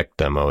say tech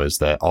demo, is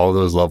that all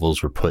those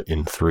levels were put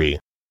in 3.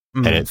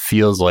 And it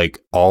feels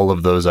like all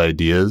of those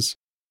ideas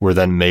were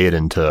then made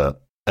into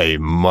a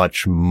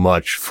much,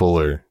 much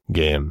fuller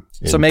game.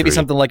 So maybe 3.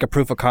 Something like a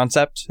proof of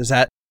concept? Is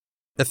that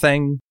the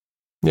thing?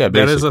 Yeah,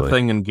 basically. That is a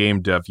thing in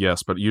game dev,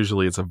 yes, but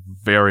usually it's a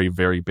very,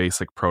 very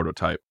basic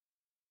prototype.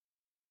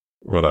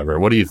 Whatever.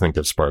 What do you think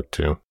of Spark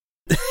 2?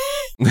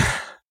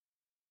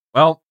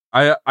 Well,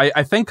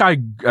 I think I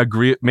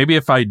agree. Maybe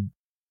if I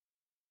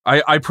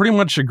pretty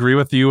much agree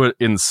with you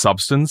in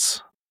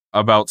substance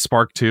about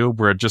Spark 2,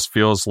 where it just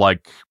feels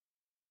like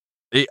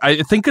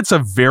I think it's a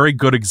very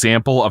good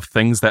example of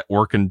things that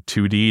work in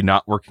 2D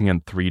not working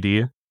in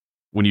 3D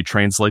when you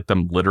translate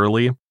them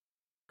literally.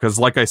 Because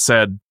like I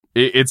said,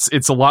 it's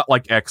a lot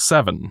like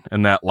X7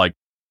 in that, like,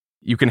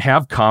 you can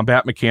have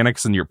combat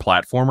mechanics in your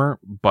platformer,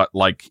 but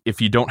like if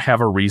you don't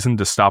have a reason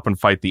to stop and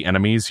fight the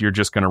enemies, you're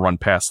just going to run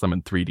past them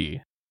in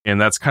 3D.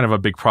 And that's kind of a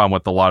big problem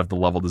with a lot of the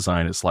level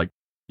design, is like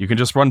you can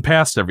just run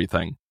past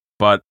everything.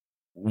 But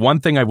one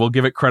thing I will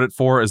give it credit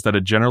for is that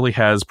it generally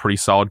has pretty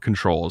solid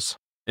controls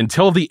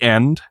until the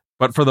end,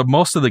 but for the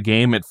most of the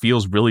game it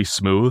feels really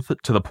smooth,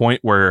 to the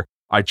point where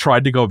I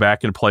tried to go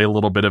back and play a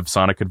little bit of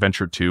Sonic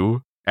Adventure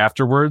 2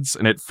 afterwards,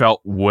 and it felt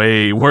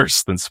way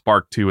worse than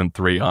Spark 2 and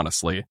 3,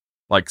 honestly.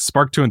 Like,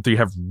 Spark 2 and 3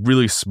 have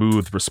really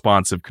smooth,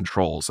 responsive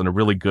controls and a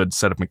really good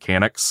set of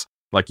mechanics.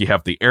 Like, you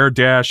have the air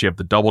dash, you have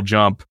the double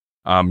jump,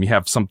 you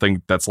have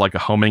something that's like a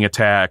homing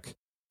attack,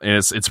 and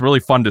it's really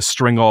fun to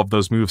string all of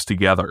those moves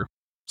together.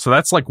 So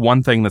that's like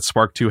one thing that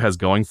Spark 2 has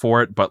going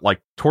for it, but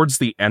like towards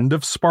the end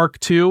of Spark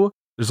 2,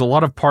 there's a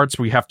lot of parts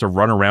where you have to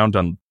run around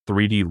on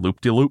 3D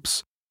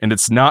loop-de-loops, and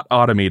it's not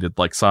automated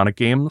like Sonic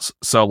games.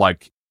 So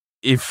like,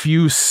 if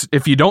you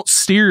don't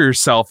steer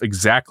yourself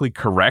exactly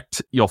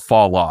correct, you'll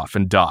fall off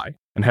and die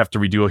and have to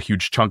redo a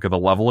huge chunk of the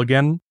level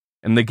again.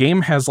 And the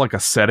game has like a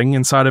setting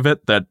inside of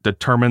it that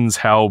determines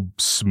how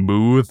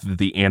smooth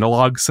the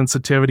analog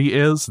sensitivity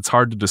is. It's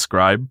hard to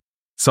describe.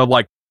 So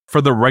like, for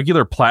the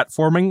regular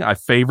platforming, I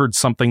favored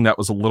something that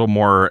was a little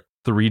more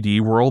 3D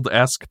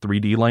World-esque,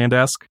 3D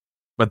Land-esque.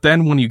 But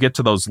then when you get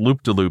to those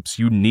loop-de-loops,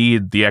 you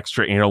need the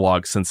extra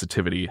analog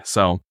sensitivity.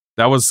 So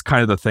that was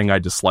kind of the thing I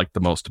disliked the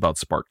most about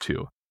Spark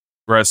 2.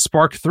 Whereas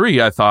Spark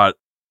 3, I thought,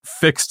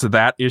 fixed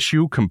that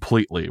issue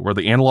completely, where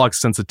the analog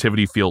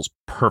sensitivity feels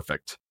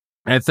perfect.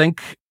 And I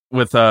think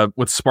with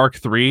Spark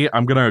 3,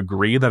 I'm going to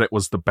agree that it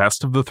was the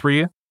best of the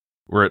 3,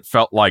 where it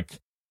felt like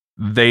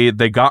they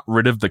got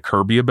rid of the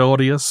Kirby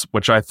abilities,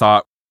 which I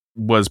thought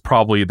was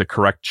probably the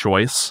correct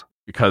choice,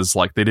 because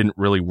like they didn't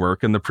really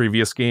work in the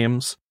previous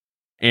games.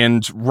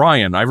 And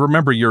Ryan, I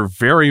remember your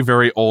very,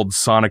 very old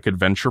Sonic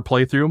Adventure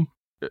playthrough.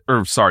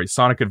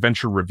 Sonic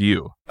Adventure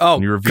review. Oh,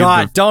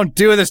 God, don't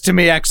do this to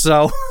me,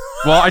 Exo.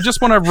 Well, I just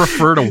want to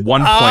refer to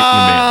one point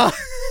you made,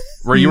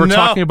 where you were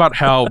talking about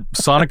how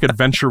Sonic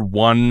Adventure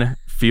 1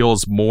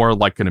 feels more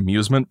like an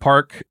amusement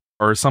park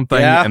or something,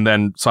 and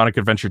then Sonic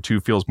Adventure 2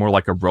 feels more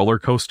like a roller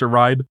coaster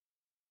ride.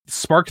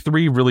 Spark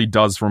 3 really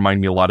does remind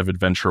me a lot of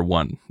Adventure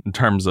 1 in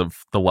terms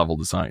of the level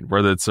design,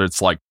 where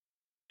it's like,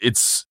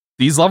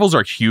 these levels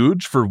are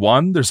huge for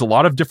one. There's a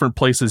lot of different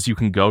places you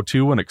can go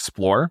to and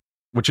explore,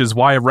 which is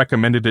why I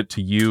recommended it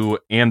to you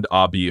and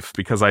Abif,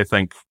 because I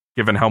think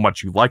given how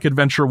much you like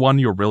Adventure 1,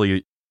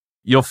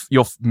 you'll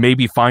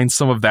maybe find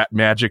some of that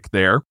magic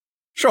there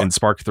in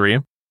Spark 3.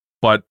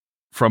 But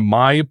from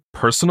my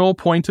personal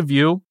point of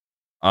view,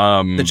 the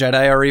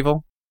Jedi are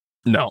evil?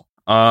 No.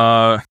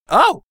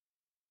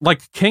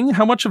 Like King,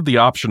 how much of the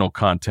optional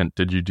content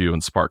did you do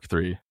in Spark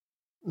 3?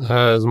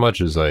 As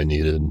much as I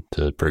needed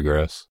to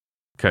progress.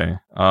 Okay.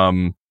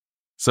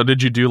 So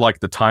did you do like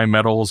the time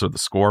medals or the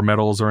score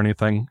medals or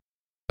anything?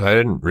 I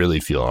didn't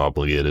really feel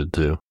obligated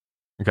to.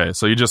 Okay,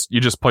 so you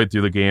just played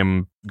through the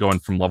game going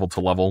from level to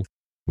level?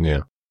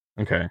 Yeah.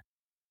 Okay.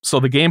 So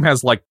the game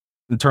has, like,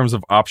 in terms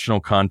of optional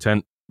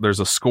content,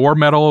 there's a score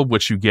medal,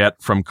 which you get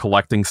from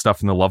collecting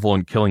stuff in the level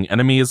and killing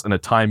enemies, and a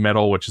time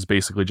medal, which is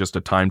basically just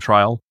a time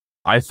trial.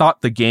 I thought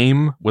the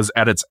game was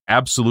at its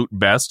absolute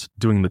best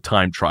doing the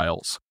time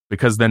trials,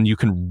 because then you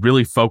can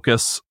really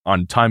focus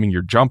on timing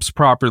your jumps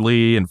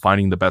properly and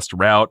finding the best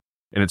route,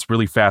 and it's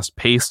really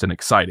fast-paced and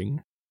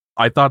exciting.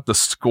 I thought the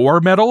score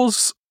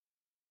medals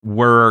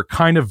were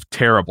kind of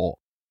terrible,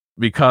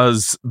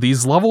 because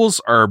these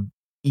levels are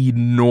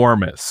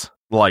enormous.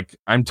 Like,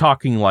 I'm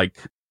talking like,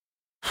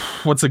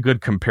 what's a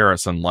good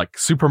comparison? Like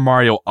Super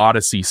Mario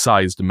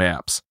Odyssey-sized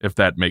maps, if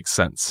that makes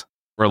sense.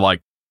 Or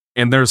like,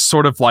 and there's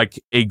sort of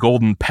like a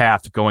golden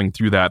path going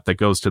through that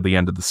goes to the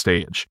end of the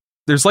stage.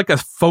 There's like a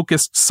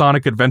focused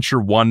Sonic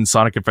Adventure 1,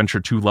 Sonic Adventure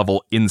 2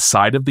 level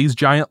inside of these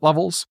giant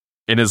levels.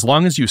 And as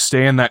long as you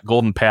stay in that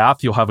golden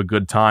path, you'll have a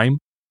good time.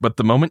 But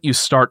the moment you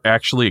start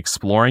actually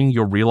exploring,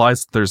 you'll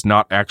realize there's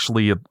not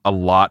actually a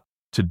lot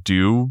to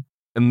do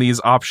in these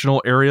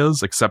optional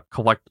areas except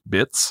collect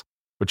bits,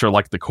 which are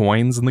like the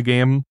coins in the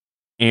game.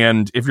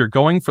 And if you're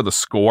going for the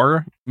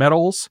score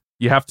medals,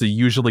 you have to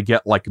usually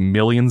get like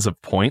millions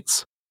of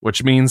points,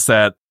 which means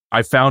that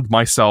I found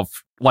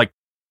myself, like,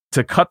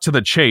 to cut to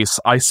the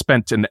chase, I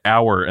spent an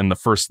hour in the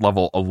first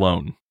level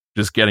alone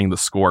just getting the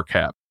score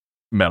cap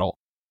medal.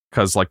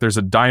 Because like there's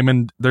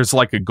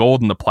like a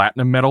gold and the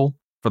platinum medal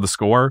for the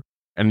score,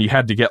 and you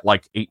had to get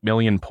like 8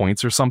 million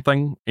points or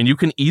something, and you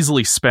can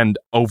easily spend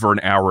over an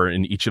hour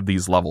in each of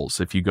these levels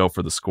if you go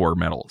for the score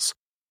medals.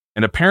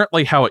 And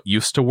apparently how it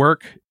used to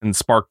work in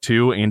Spark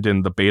 2 and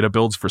in the beta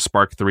builds for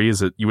Spark 3 is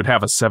that you would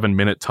have a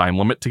 7-minute time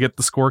limit to get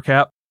the score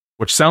cap,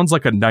 which sounds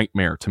like a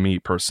nightmare to me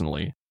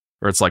personally,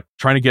 where it's like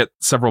trying to get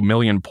several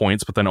million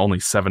points, but then only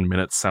 7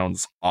 minutes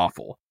sounds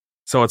awful.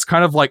 So it's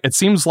kind of like, it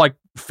seems like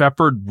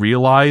Fepard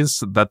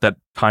realized that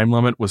time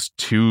limit was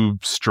too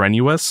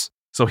strenuous,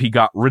 so he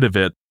got rid of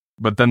it,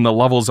 but then the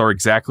levels are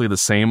exactly the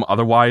same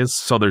otherwise,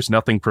 so there's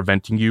nothing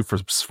preventing you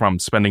from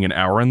spending an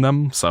hour in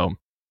them, so.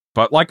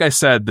 But like I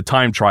said, the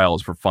time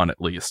trials were fun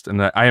at least,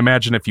 and I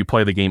imagine if you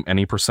play the game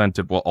any percent,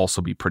 it will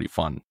also be pretty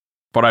fun.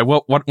 But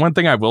one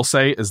thing I will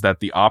say is that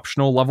the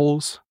optional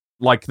levels,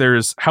 like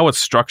there's, how it's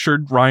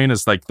structured, Ryan,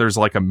 is like there's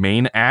like a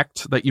main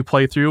act that you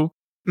play through,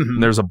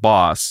 and there's a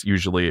boss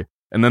usually,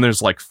 and then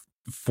there's like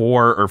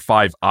 4 or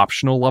 5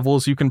 optional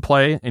levels you can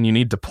play, and you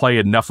need to play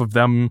enough of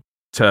them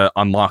to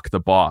unlock the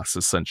boss,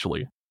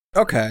 essentially.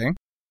 Okay.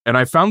 And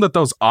I found that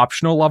those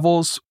optional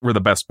levels were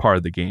the best part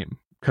of the game,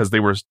 because they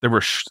were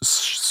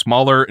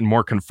smaller and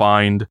more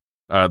confined.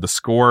 The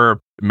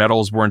score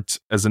medals weren't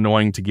as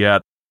annoying to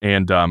get,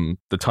 and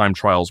the time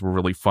trials were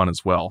really fun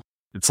as well.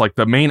 It's like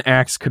the main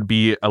acts could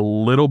be a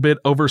little bit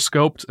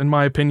overscoped, in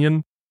my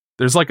opinion.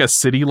 There's like a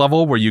city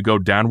level where you go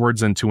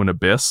downwards into an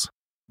abyss,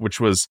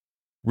 which was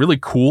really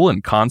cool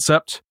in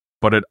concept,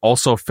 but it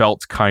also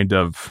felt kind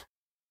of...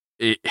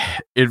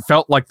 It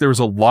felt like there was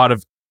a lot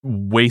of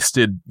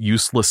wasted,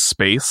 useless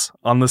space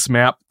on this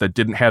map that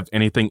didn't have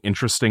anything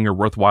interesting or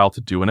worthwhile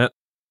to do in it.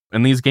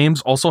 And these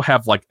games also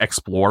have like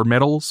explore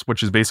medals,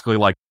 which is basically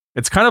like,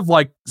 it's kind of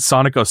like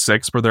Sonic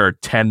 06 where there are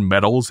 10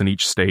 medals in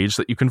each stage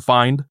that you can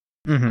find.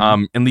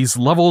 And these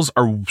levels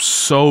are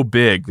so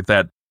big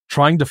that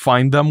trying to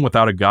find them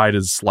without a guide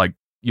is like,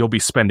 you'll be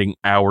spending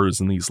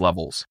hours in these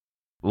levels.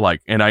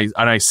 Like, and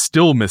I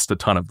still missed a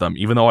ton of them,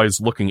 even though I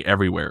was looking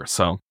everywhere.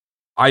 So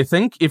I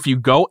think if you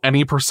go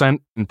any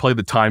percent and play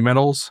the time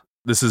medals,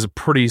 this is a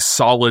pretty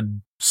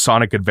solid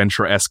Sonic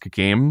Adventure-esque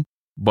game,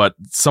 but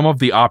some of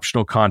the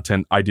optional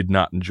content I did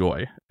not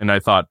enjoy, and I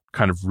thought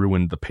kind of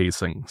ruined the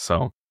pacing.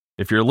 So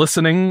if you're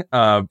listening,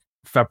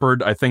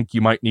 Fepard, I think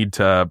you might need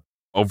to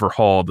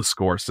overhaul the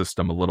score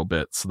system a little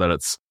bit so that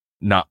it's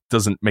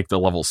doesn't make the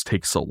levels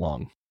take so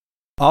long.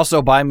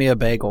 Also, buy me a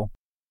bagel.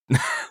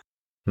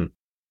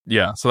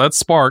 Yeah, so that's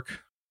Spark.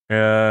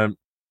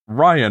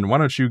 Ryan, why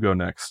don't you go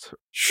next?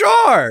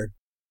 Sure.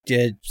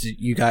 Did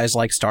you guys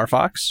like Star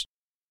Fox?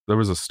 There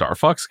was a Star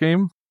Fox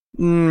game?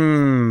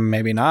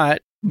 Maybe not.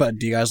 But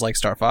do you guys like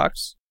Star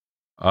Fox?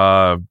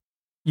 Yeah.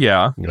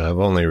 I've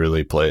only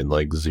really played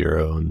like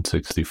 0 and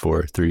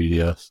 64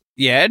 3DS.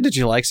 Yeah, did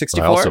you like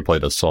 64? I also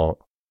played Assault.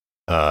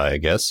 I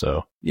guess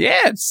so.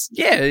 Yeah,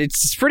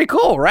 it's pretty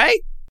cool, right?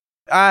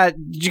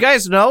 Did you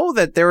guys know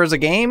that there was a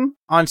game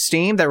on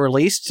Steam that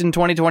released in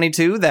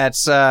 2022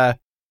 that's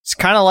it's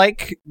kind of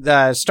like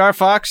Star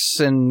Fox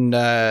and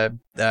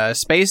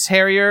Space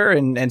Harrier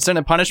and Sin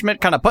and Punishment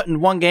kind of put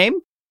in one game?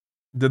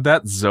 Did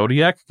that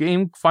Zodiac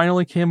game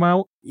finally came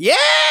out? Yeah!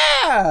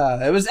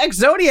 It was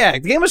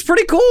X-Zodiac. The game was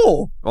pretty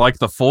cool. Like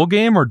the full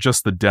game or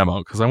just the demo?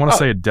 Because I want to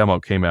say a demo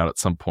came out at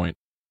some point.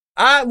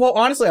 Well,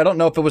 honestly, I don't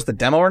know if it was the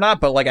demo or not,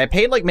 but like I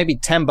paid like maybe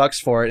 $10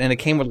 for it, and it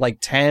came with like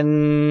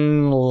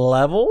 10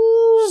 levels-ish?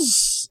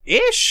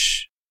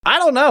 I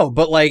don't know,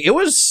 but like it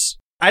was...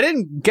 I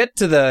didn't get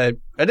to the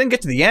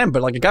end,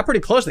 but like it got pretty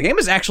close. The game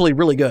is actually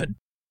really good.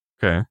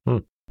 Okay.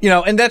 You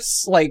know, and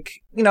that's like,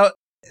 you know,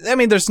 I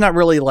mean, there's not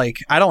really like,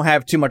 I don't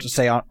have too much to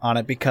say on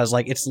it because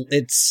like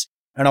it's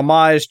an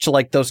homage to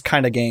like those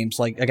kind of games,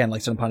 like again,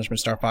 like Sin and Punishment,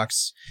 Star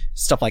Fox,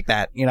 stuff like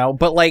that, you know,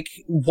 but like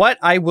what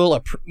I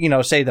will, you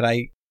know, say that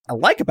I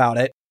like about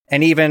it,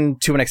 and even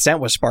to an extent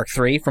with Spark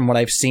 3 from what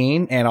I've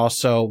seen, and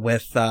also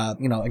with,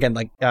 you know, again,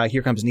 like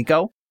Here Comes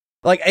Nico,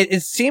 like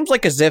it seems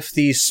like as if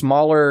these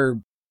smaller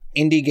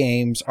indie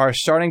games are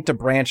starting to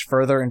branch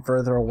further and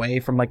further away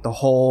from like the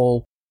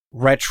whole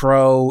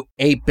retro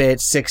 8-bit,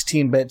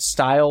 16-bit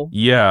style.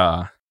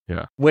 Yeah.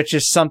 Which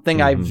is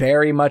something I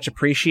very much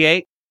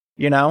appreciate,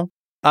 you know?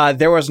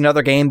 There was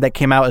another game that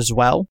came out as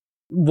well.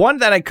 One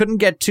that I couldn't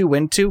get too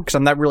into because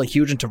I'm not really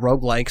huge into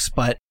roguelikes,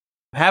 but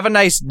Have a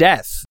Nice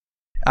Death.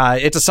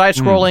 It's a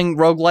side-scrolling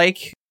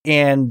roguelike,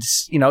 and,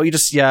 you know, you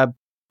just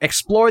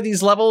explore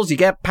these levels, you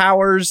get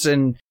powers,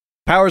 and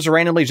powers are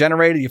randomly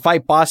generated, you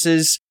fight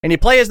bosses, and you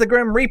play as the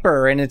Grim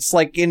Reaper, and it's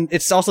like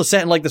it's also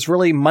set in like this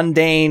really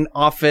mundane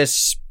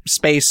office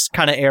space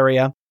kind of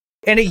area.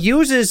 And it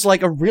uses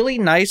like a really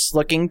nice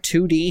looking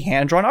 2D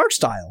hand-drawn art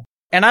style.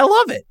 And I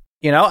love it.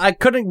 You know, I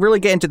couldn't really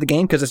get into the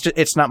game because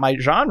it's not my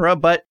genre,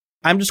 but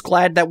I'm just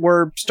glad that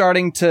we're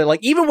starting to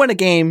like, even when a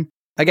game,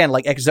 again,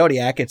 like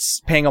X-Zodiac,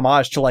 it's paying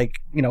homage to like,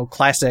 you know,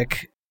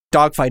 classic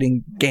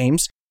dogfighting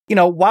games. You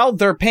know, while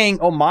they're paying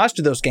homage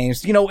to those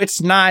games, you know, it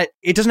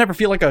doesn't ever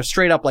feel like a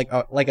straight up like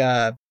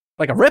a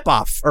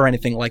ripoff or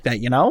anything like that,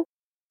 you know?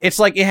 It's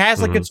like it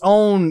has like its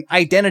own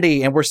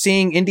identity, and we're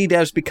seeing indie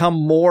devs become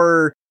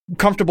more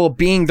comfortable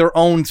being their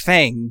own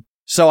thing.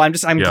 So I'm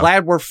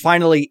glad we're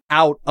finally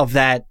out of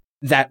that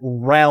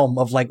realm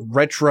of like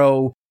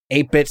retro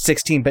 8-bit,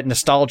 16-bit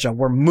nostalgia.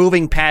 We're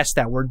moving past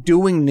that. We're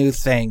doing new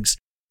things.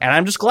 And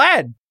I'm just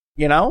glad,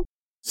 you know?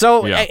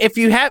 So if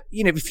you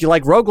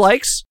like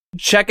roguelikes,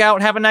 check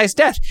out Have a Nice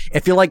Death.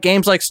 If you like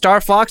games like Star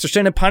Fox or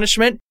Sin and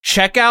Punishment,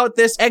 check out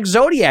this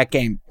X-Zodiac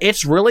game.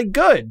 It's really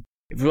good.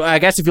 I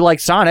guess if you like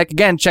Sonic,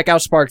 again, check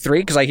out Spark 3,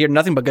 because I hear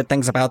nothing but good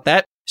things about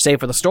that, save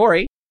for the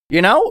story.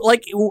 You know,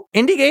 like,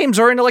 indie games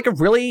are in like a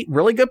really,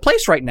 really good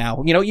place right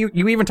now. You know, you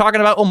even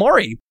talking about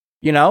Omori,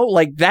 you know,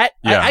 like that.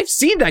 I've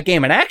seen that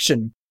game in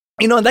action.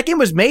 You know, and that game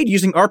was made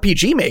using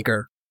RPG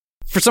Maker,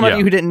 for some of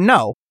you who didn't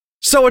know.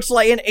 So it's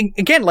like, and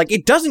again, like,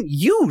 it doesn't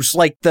use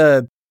like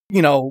the,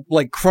 you know,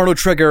 like Chrono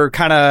Trigger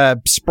kind of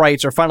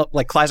sprites or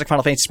classic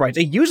Final Fantasy sprites.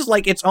 It uses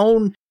like its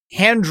own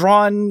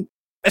hand-drawn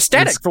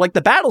aesthetic for like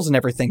the battles and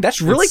everything.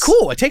 That's really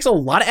cool. It takes a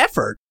lot of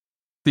effort.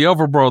 The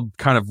overworld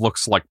kind of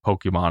looks like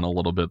Pokemon a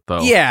little bit,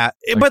 though. Yeah,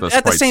 like but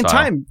at the same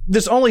time,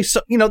 there's only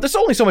so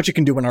much you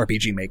can do in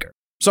RPG Maker.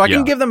 So I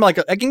can give them I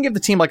can give the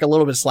team like a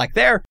little bit of slack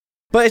there.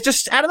 But it's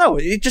just, I don't know.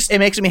 It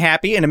makes me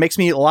happy, and it makes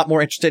me a lot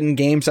more interested in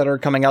games that are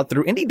coming out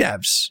through indie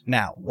devs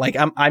now. Like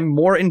I'm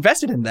more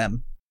invested in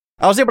them.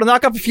 I was able to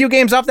knock off a few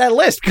games off that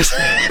list because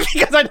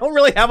I don't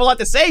really have a lot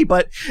to say.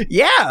 But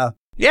yeah,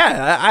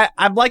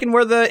 I'm liking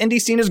where the indie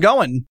scene is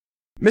going.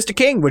 Mr.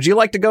 King, would you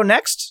like to go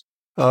next?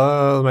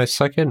 My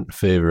second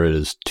favorite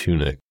is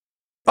Tunic.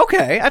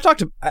 Okay, I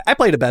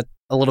played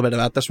a little bit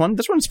about this one.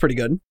 This one's pretty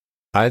good.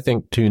 I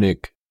think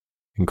Tunic,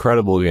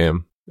 incredible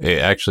game. It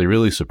actually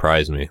really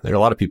surprised me. There are a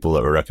lot of people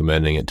that were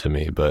recommending it to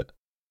me, but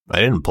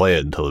I didn't play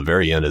it until the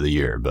very end of the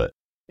year. But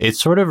it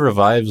sort of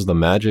revives the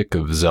magic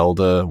of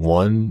Zelda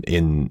 1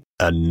 in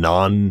a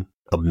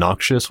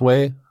non-obnoxious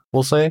way,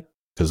 we'll say,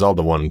 because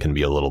Zelda 1 can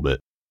be a little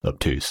bit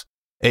obtuse.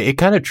 It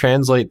kind of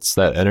translates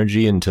that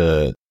energy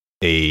into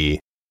a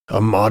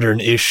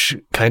modern-ish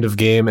kind of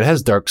game. It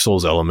has Dark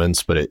Souls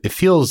elements, but it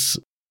feels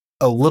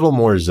a little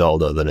more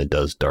Zelda than it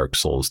does Dark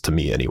Souls, to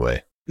me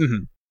anyway.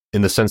 Mm-hmm.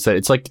 In the sense that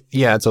it's like,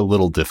 yeah, it's a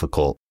little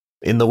difficult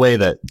in the way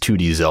that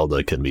 2D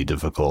Zelda can be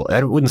difficult.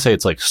 I wouldn't say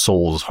it's like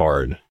Souls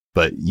hard,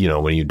 but, you know,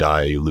 when you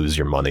die, you lose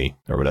your money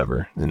or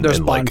whatever. And, there's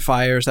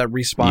bonfires that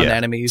respawn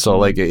enemies. So,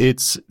 like,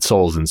 it's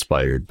Souls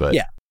inspired, but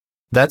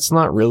that's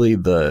not really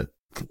the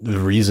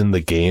reason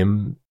the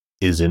game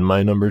is in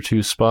my number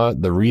 2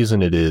 spot. The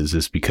reason it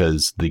is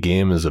because the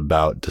game is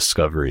about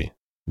discovery.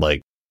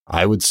 Like,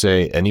 I would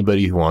say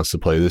anybody who wants to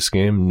play this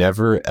game,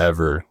 never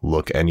ever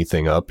look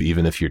anything up,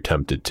 even if you're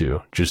tempted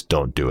to. Just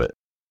don't do it.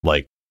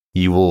 Like,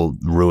 you will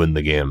ruin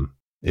the game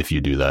if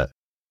you do that.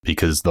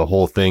 Because the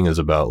whole thing is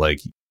about, like,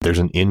 there's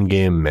an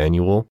in-game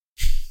manual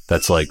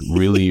that's, like,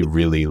 really,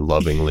 really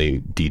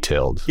lovingly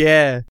detailed.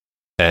 Yeah.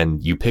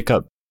 And you pick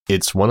up,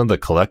 it's one of the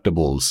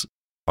collectibles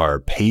are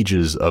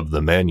pages of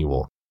the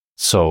manual.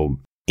 So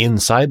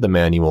inside the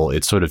manual,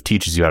 it sort of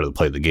teaches you how to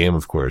play the game,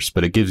 of course,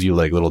 but it gives you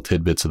like little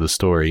tidbits of the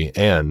story,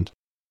 and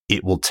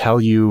it will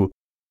tell you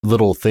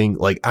little thing.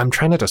 Like, I'm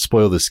trying not to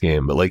spoil this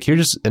game, but like,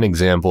 here's an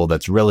example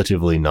that's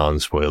relatively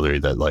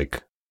non-spoilery that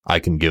like I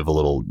can give a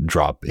little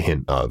drop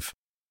hint of.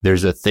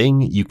 There's a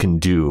thing you can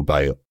do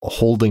by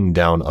holding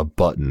down a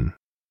button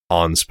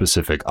on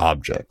specific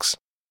objects,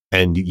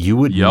 and you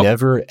would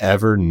never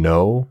ever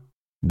know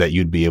that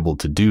you'd be able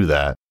to do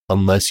that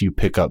unless you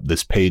pick up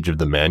this page of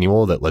the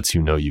manual that lets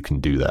you know you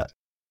can do that.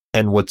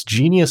 And what's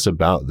genius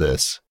about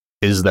this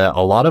is that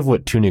a lot of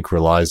what Tunic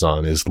relies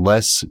on is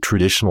less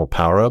traditional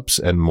power-ups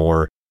and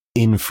more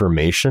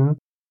information,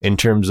 in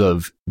terms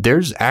of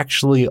there's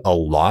actually a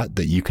lot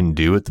that you can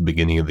do at the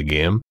beginning of the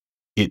game.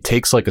 It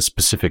takes like a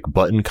specific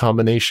button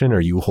combination or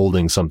you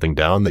holding something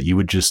down that you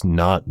would just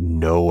not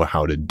know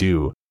how to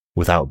do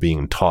without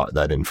being taught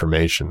that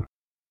information.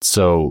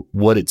 So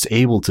what it's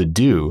able to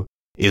do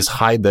is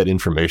hide that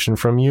information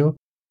from you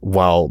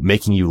while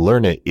making you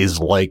learn it is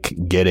like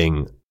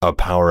getting a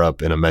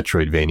power-up in a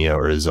Metroidvania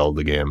or a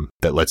Zelda game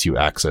that lets you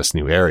access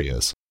new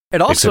areas.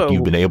 It also, except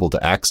you've been able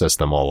to access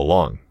them all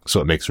along.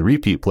 So it makes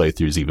repeat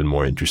playthroughs even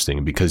more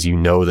interesting because you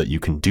know that you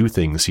can do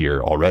things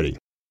here already.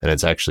 And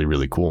it's actually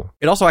really cool.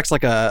 It also acts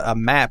like a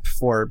map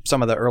for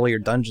some of the earlier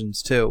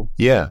dungeons too.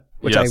 Yeah.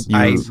 Which I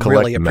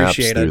really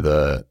appreciated.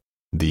 Through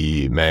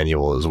the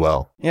manual as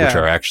well, which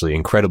are actually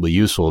incredibly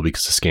useful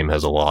because this game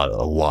has a lot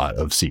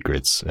of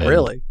secrets. And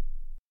really?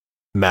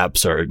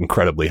 Maps are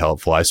incredibly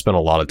helpful. I spent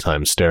a lot of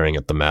time staring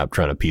at the map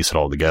trying to piece it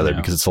all together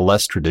because it's a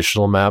less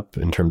traditional map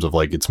in terms of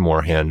like it's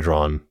more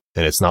hand-drawn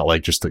and it's not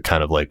like just a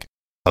kind of like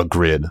a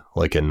grid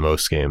like in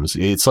most games.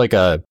 It's like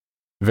a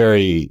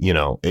very,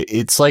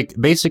 it's like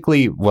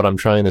basically what I'm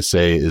trying to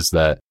say is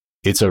that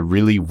it's a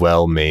really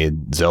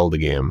well-made Zelda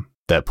game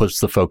that puts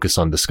the focus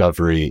on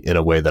discovery in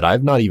a way that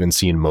I've not even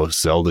seen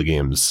most Zelda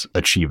games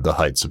achieve the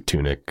heights of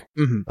Tunic.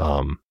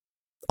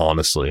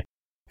 Honestly,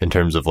 in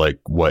terms of like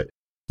what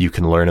you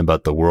can learn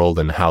about the world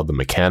and how the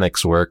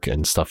mechanics work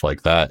and stuff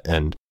like that.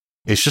 And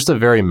it's just a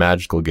very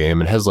magical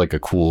game. It has like a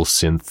cool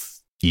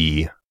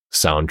synth-y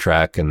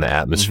soundtrack and the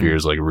atmosphere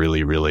is like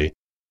really, really,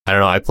 I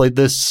don't know. I played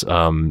this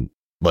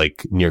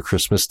like near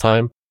Christmas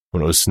time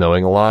when it was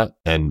snowing a lot.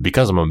 And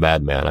because I'm a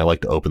madman, I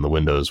like to open the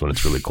windows when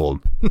it's really cold.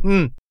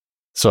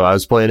 So I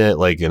was playing it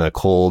like in a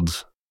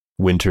cold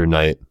winter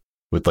night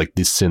with like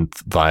these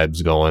synth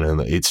vibes going.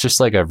 And it's just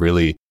like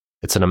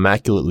it's an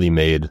immaculately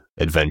made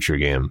adventure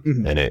game.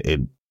 And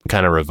it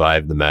kind of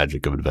revived the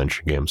magic of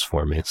adventure games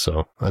for me.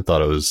 So I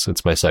thought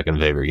it's my second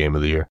favorite game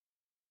of the year.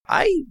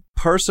 I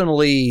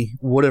personally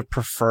would have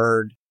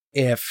preferred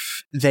if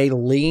they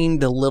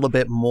leaned a little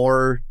bit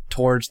more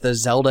towards the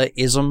Zelda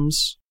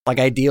isms. Like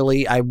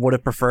ideally, I would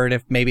have preferred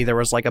if maybe there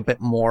was like a bit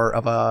more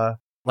of a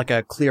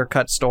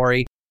clear-cut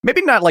story.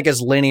 Maybe not like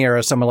as linear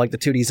as some of like the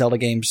 2D Zelda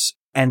games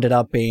ended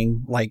up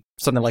being, like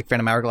something like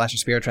Phantom Hourglass or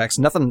Spirit Tracks.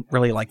 Nothing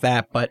really like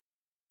that, but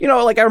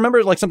like I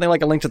remember like something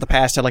like A Link to the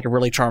Past had like a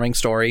really charming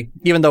story,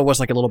 even though it was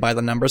like a little by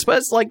the numbers, but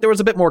it's like there was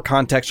a bit more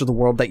context to the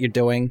world that you're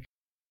doing.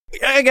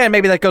 Again,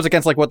 maybe that goes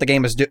against like what the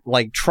game is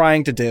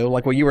trying to do,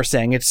 like what you were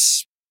saying.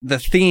 It's the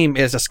theme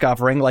is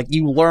discovering, like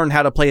you learn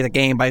how to play the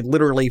game by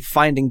literally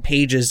finding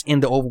pages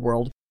in the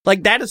overworld.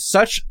 Like that is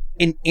such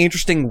an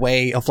interesting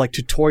way of like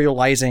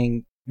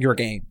tutorializing your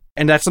game.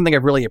 And that's something I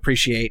really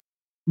appreciate.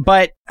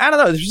 But I don't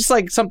know, there's just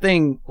like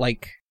something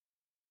like,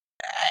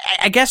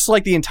 I guess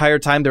like the entire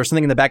time there was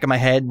something in the back of my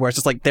head where it's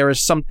just like there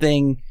is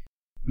something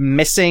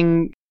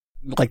missing,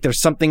 like there's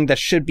something that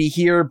should be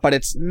here, but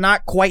it's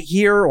not quite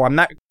here, or I'm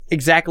not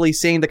exactly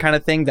seeing the kind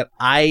of thing that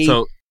I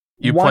So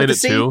you want played to it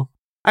see. too?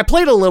 I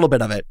played a little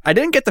bit of it. I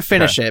didn't get to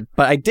finish it,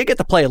 but I did get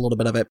to play a little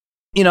bit of it.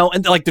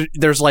 And like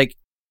there's like,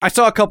 I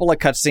saw a couple of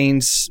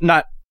cutscenes,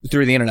 not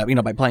through the internet,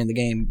 by playing the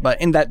game, but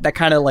in that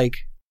kind of like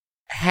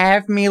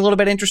have me a little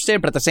bit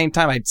interested, but at the same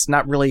time,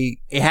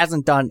 it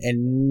hasn't done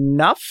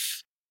enough.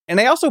 And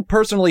I also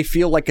personally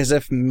feel like as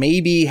if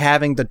maybe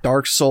having the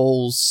Dark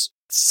Souls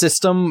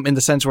system, in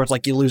the sense where it's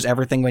like you lose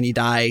everything when you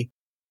die,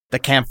 the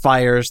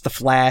campfires, the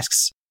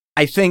flasks,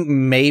 I think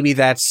maybe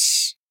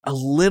that's a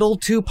little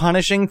too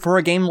punishing for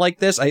a game like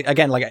this.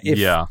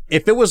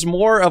 If it was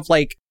more of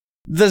like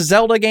the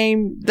Zelda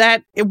game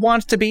that it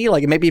wants to be,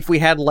 like maybe if we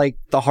had like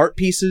the heart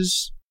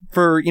pieces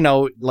for,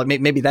 like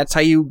maybe that's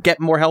how you get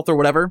more health or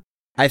whatever.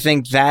 I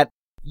think that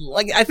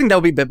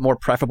would be a bit more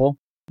preferable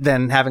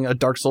than having a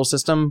Dark Souls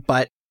system.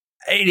 But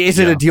is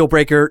it a deal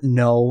breaker?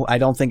 No, I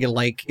don't think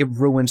it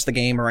ruins the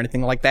game or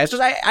anything like that. It's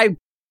just I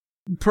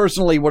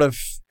personally would have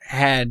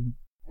had,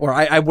 or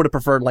I would have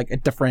preferred like a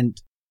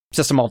different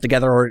system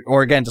altogether,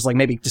 or again, just like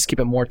maybe just keep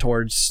it more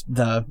towards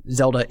the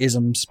Zelda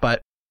isms.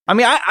 But I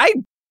mean, I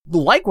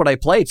like what I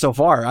played so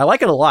far. I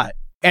like it a lot.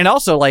 And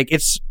also, like,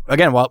 it's,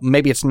 again, well,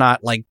 maybe it's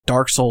not like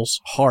Dark Souls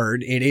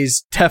hard. It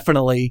is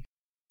definitely,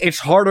 it's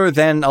harder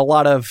than a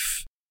lot of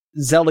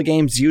Zelda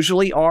games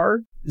usually are.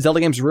 Zelda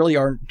games really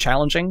aren't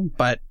challenging,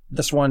 but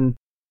this one,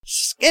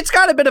 it's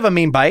got a bit of a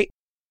mean bite.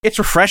 It's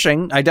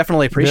refreshing. I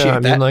definitely appreciate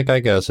that. I mean, like, I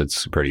guess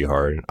it's pretty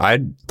hard. I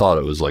thought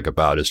it was, like,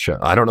 about as,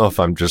 I don't know if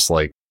I'm just,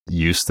 like,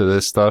 used to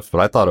this stuff, but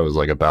I thought it was,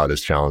 like, about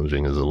as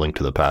challenging as A Link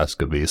to the Past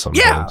could be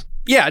sometimes.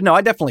 Yeah, no,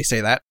 I definitely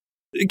say that.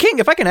 King,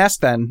 if I can ask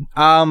then,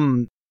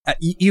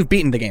 you've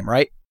beaten the game,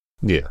 right?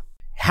 Yeah.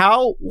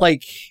 How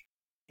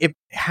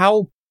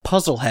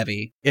puzzle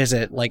heavy is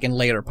it, like, in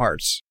later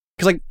parts?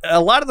 Because, like,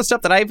 a lot of the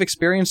stuff that I've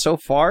experienced so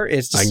far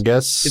is just, I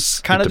guess it's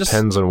kind of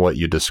depends on what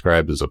you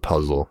describe as a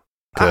puzzle.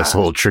 That's a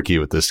little tricky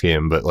with this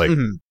game, but, like,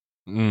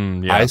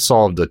 I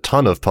solved a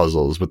ton of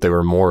puzzles, but they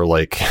were more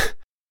like,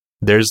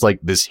 there's, like,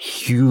 this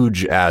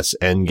huge ass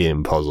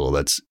endgame puzzle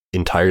that's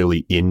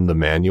entirely in the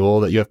manual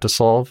that you have to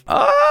solve.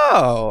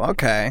 Oh,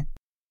 okay.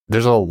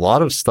 There's a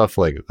lot of stuff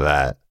like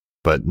that,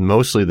 but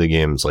mostly the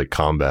game's, like,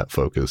 combat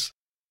focused.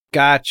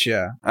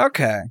 Gotcha.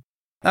 Okay.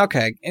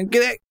 And,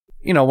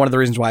 you know, one of the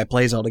reasons why I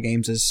play Zelda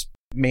games is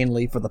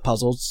mainly for the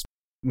puzzles.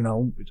 You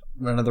know,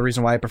 another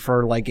reason why I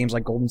prefer, like, games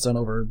like Golden Sun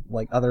over,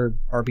 like, other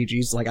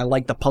RPGs. Like, I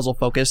like the puzzle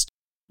focused.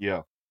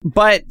 Yeah.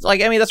 But,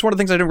 like, I mean, that's one of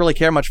the things I didn't really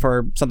care much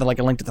for something like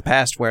A Link to the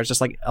Past, where it's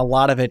just, like, a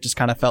lot of it just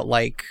kind of felt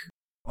like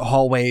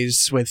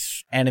hallways with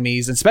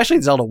enemies, and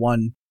especially Zelda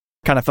 1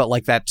 kind of felt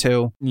like that,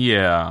 too.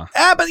 Yeah.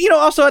 But, you know,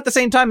 also at the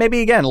same time, maybe,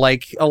 again,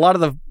 like, a lot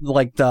of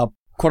the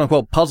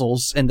quote-unquote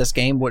puzzles in this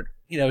game would,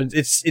 you know,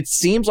 it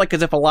seems like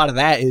as if a lot of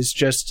that is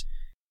just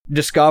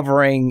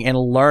discovering and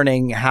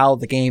learning how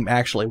the game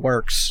actually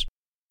works,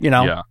 you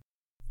know? Yeah.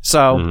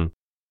 So,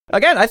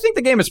 again, I think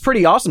the game is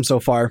pretty awesome so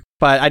far,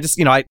 but I just,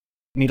 you know, I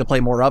need to play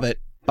more of it.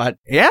 But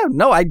yeah,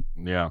 no, I'd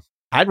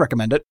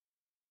recommend it.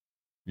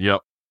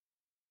 Yep.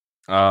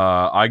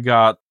 I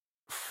got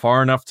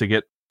far enough to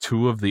get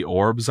 2 of the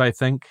orbs, I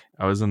think.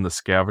 I was in the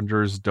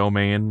scavenger's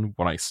domain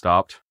when I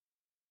stopped.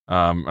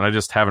 And I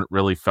just haven't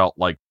really felt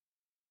like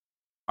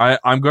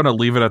I'm going to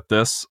leave it at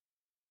this.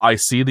 I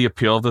see the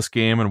appeal of this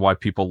game and why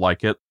people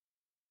like it,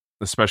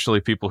 especially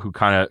people who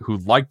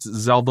liked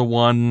Zelda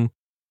 1,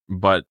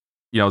 but,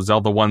 you know,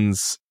 Zelda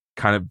 1's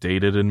kind of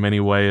dated in many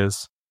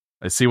ways.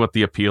 I see what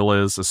the appeal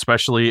is,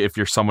 especially if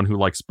you're someone who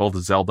likes both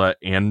Zelda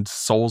and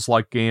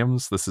Souls-like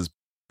games. This is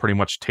pretty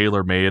much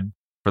tailor-made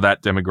for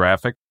that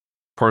demographic.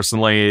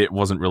 Personally, it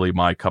wasn't really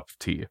my cup of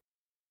tea,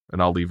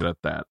 and I'll leave it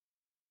at that.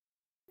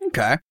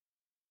 Okay.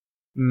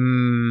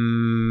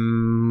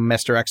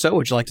 Mr. Exo,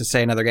 would you like to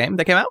say another game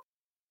that came out?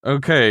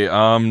 Okay,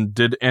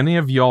 did any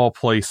of y'all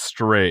play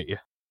Stray?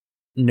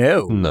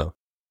 No.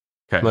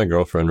 Okay. My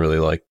girlfriend really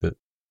liked it.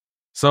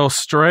 So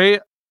Stray,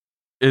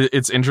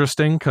 it's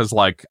interesting because,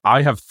 like,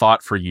 I have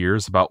thought for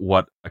years about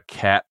what a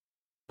cat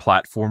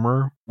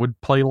platformer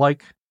would play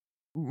like.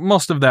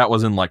 Most of that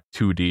was in, like,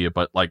 2D,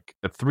 but, like,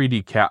 a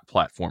 3D cat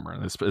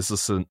platformer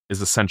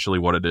is essentially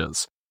what it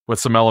is, with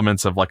some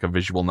elements of, like, a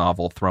visual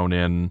novel thrown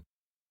in.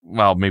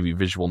 Well, maybe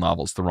visual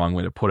novel's the wrong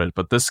way to put it,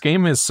 but this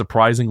game is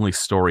surprisingly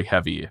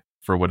story-heavy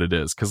for what it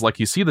is. Because, like,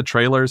 you see the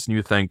trailers and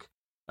you think,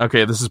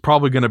 okay, this is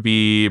probably going to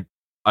be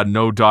a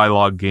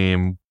no-dialogue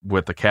game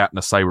with a cat in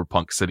a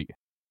cyberpunk city.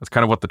 That's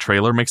kind of what the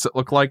trailer makes it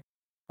look like.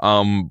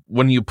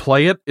 When you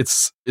play it,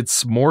 it's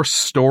more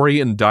story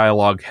and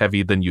dialogue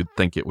heavy than you'd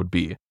think it would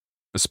be.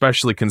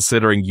 Especially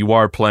considering you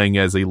are playing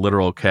as a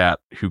literal cat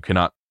who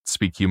cannot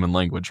speak human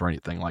language or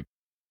anything. Like,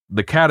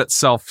 the cat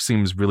itself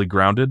seems really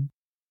grounded.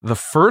 The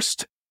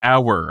first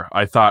hour,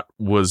 I thought,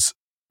 was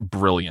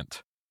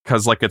brilliant.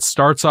 Because, like, it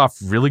starts off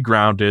really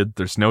grounded.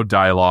 There's no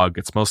dialogue.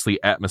 It's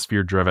mostly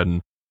atmosphere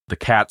driven. The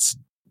cats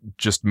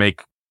just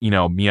make, you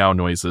know, meow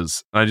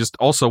noises. And I just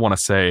also want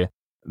to say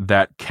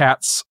that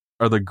cats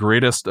are the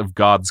greatest of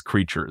God's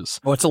creatures.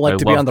 What's it like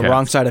to be on the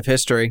wrong side of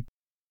history?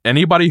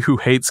 Anybody who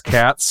hates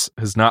cats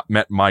has not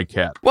met my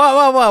cat. Whoa.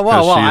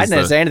 I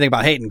didn't say anything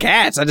about hating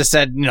cats. I just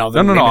said, you know,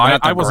 no.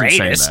 I wasn't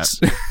saying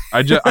that.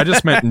 I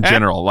just meant in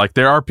general. Like,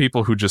 there are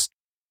people who just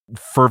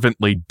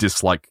fervently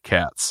dislike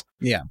cats.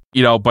 Yeah.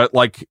 You know, but,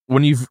 like,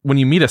 when you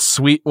meet a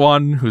sweet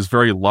one who's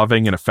very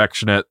loving and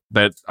affectionate,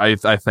 that I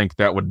think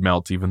that would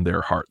melt even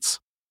their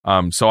hearts.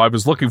 So I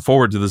was looking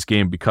forward to this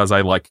game because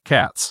I like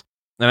cats.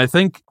 And I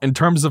think in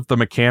terms of the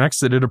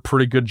mechanics, they did a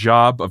pretty good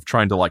job of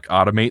trying to, like,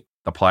 automate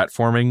the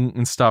platforming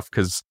and stuff,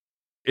 because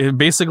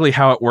basically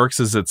how it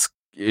works is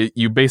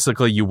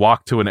you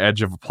walk to an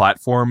edge of a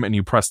platform and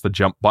you press the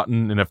jump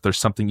button, and if there's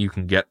something you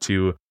can get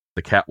to,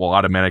 the cat will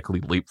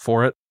automatically leap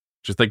for it,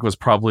 which I think was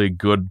probably a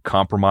good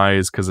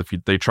compromise, because if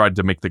they tried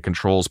to make the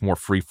controls more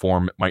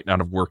freeform, it might not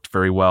have worked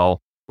very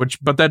well.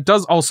 But that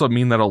does also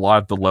mean that a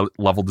lot of the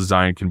level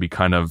design can be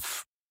kind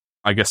of,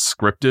 I guess,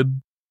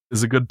 scripted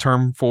is a good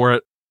term for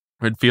it.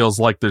 It feels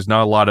like there's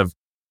not a lot of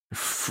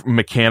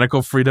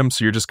mechanical freedom,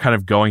 so you're just kind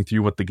of going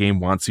through what the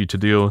game wants you to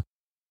do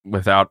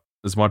without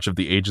as much of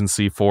the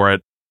agency for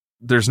it.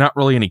 There's not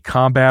really any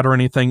combat or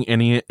anything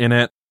in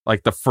it.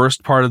 Like, the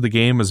first part of the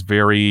game is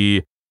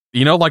very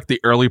You know, like the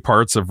early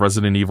parts of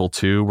Resident Evil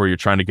 2 where you're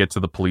trying to get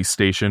to the police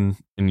station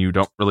and you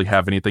don't really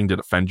have anything to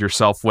defend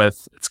yourself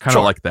with? It's kind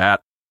of like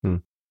that,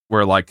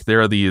 where like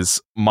there are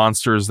these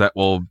monsters that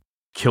will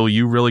kill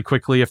you really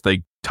quickly if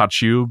they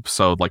touch you.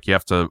 So like you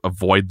have to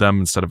avoid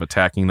them instead of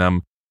attacking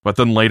them. But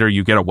then later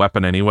you get a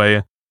weapon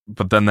anyway.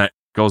 But then that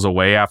goes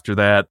away after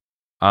that.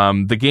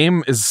 The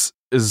game is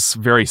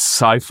very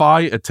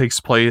sci-fi. It takes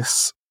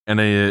place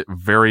in a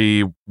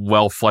very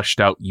well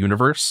fleshed out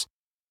universe.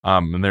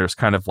 And there's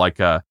kind of like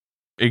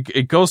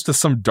it goes to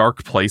some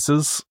dark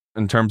places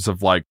in terms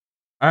of like,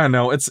 I don't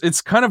know,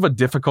 it's kind of a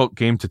difficult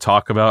game to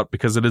talk about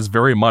because it is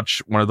very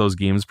much one of those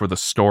games where the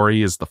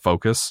story is the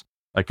focus.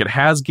 Like it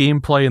has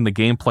gameplay and the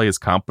gameplay is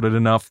competent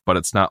enough, but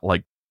it's not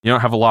like you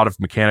don't have a lot of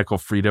mechanical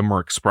freedom or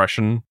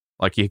expression.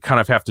 Like you kind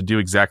of have to do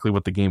exactly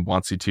what the game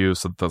wants you to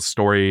so that the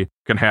story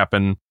can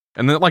happen.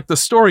 And then like the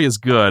story is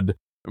good,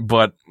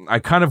 but I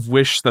kind of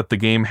wish that the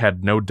game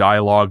had no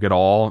dialogue at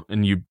all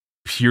and you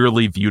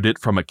purely viewed it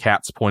from a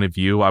cat's point of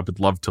view. I would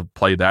love to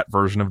play that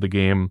version of the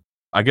game.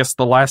 I guess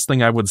the last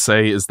thing I would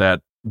say is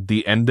that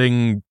the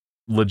ending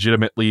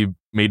legitimately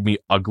made me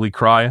ugly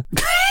cry.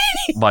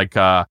 Like,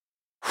 there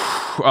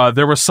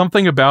was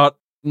something about,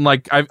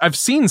 like, I've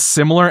seen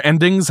similar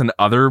endings in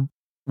other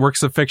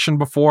works of fiction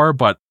before,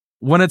 but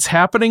when it's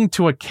happening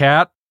to a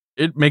cat,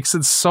 it makes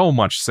it so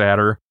much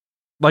sadder.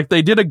 Like,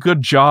 they did a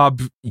good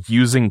job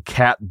using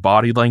cat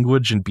body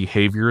language and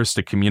behaviors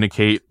to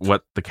communicate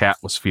what the cat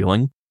was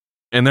feeling.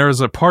 And there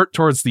was a part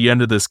towards the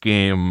end of this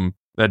game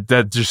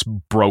that just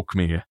broke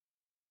me.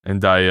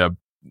 And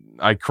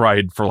I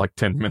cried for like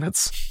 10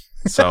 minutes.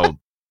 So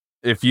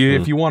if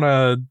you want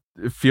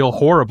to feel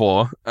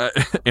horrible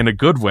in a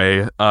good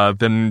way,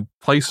 then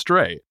play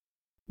Stray.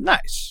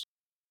 Nice.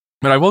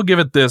 But I will give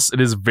it this. It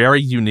is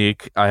very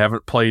unique. I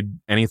haven't played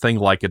anything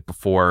like it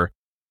before.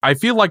 I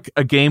feel like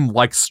a game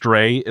like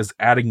Stray is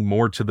adding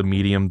more to the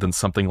medium than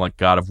something like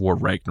God of War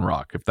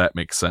Ragnarok, if that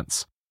makes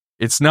sense.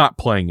 It's not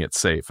playing it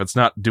safe. It's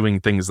not doing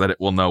things that it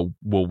will know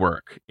will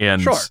work.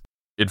 And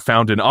it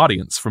found an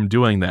audience from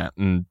doing that.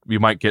 And we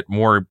might get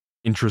more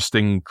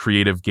interesting,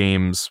 creative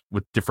games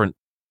with different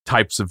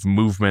types of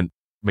movement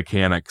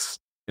mechanics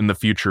in the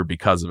future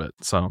because of it.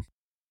 So,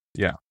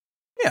 yeah.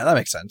 Yeah, that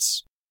makes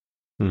sense.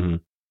 Mm-hmm.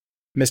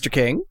 Mr.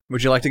 King,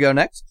 would you like to go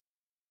next?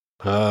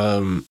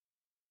 I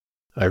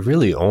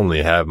really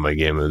only have my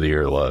Game of the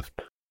Year left.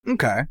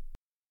 Okay.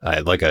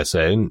 Like I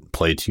said, I didn't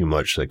play too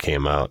much that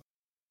came out.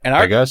 And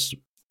I guess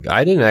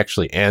I didn't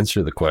actually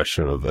answer the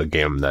question of a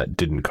game that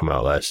didn't come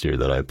out last year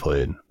that I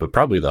played, but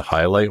probably the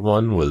highlight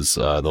one was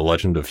The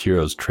Legend of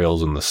Heroes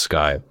Trails in the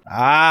Sky.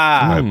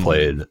 I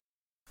played.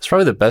 It's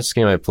probably the best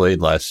game I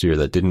played last year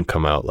that didn't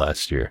come out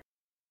last year.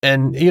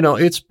 And, you know,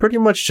 it's pretty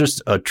much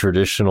just a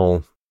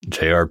traditional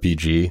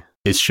JRPG.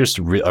 It's just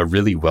a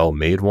really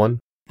well-made one.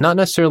 Not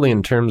necessarily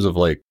in terms of,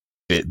 like,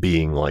 it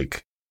being,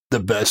 like,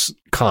 the best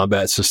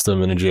combat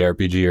system in a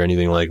JRPG or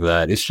anything like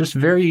that. It's just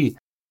very,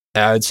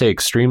 I would say,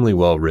 extremely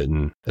well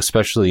written,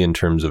 especially in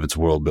terms of its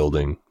world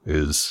building,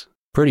 is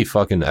pretty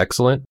fucking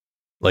excellent.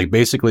 Like,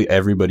 basically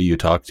everybody you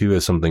talk to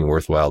has something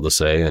worthwhile to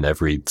say, and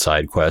every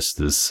side quest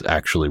is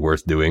actually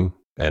worth doing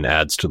and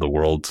adds to the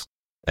world.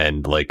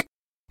 And, like,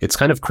 it's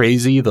kind of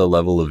crazy the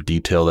level of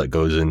detail that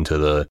goes into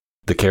the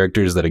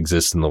characters that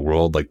exist in the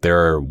world. Like,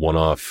 there are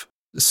one-off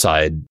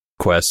side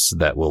quests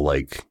that will,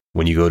 like,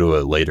 when you go to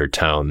a later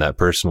town, that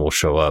person will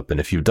show up, and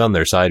if you've done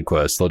their side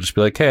quest, they'll just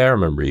be like, hey, I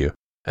remember you.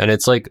 And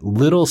it's like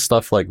little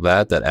stuff like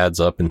that adds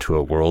up into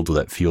a world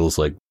that feels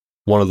like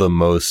one of the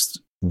most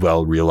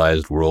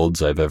well-realized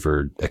worlds I've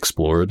ever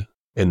explored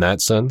in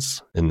that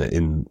sense.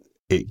 And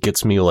it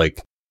gets me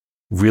like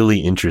really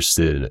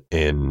interested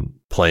in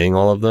playing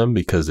all of them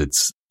because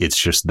it's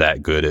just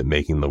that good at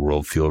making the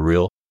world feel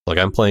real. Like,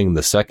 I'm playing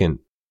the second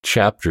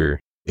chapter.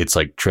 It's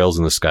like Trails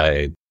in the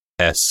Sky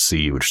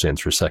SC, which stands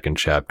for second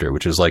chapter,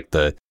 which is like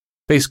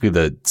basically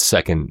the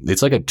second,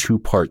 it's like a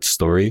 2-part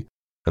story.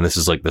 And this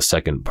is like the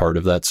second part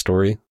of that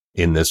story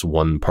in this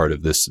one part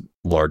of this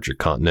larger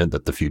continent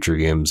that the future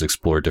games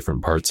explore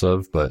different parts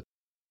of. But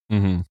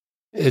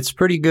it's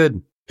pretty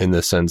good in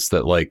the sense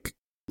that, like,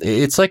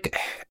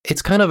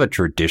 it's kind of a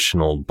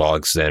traditional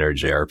bog standard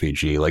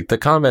JRPG. Like, the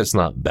combat's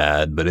not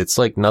bad, but it's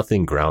like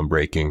nothing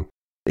groundbreaking.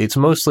 It's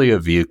mostly a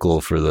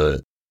vehicle for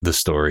the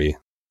story.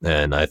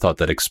 And I thought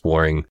that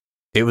exploring,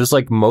 it was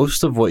like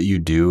most of what you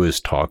do is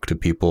talk to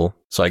people.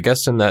 So I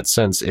guess in that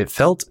sense, it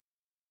felt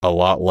a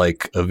lot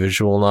like a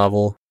visual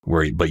novel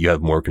but you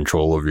have more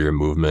control over your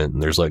movement,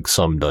 and there's like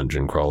some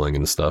dungeon crawling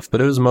and stuff, but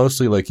it was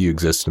mostly like you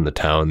exist in the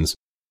towns.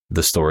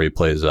 The story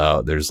plays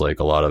out. There's like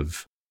a lot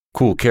of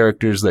cool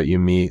characters that you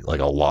meet,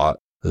 like a lot.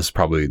 This is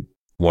probably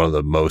one of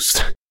the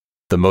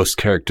most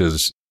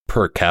characters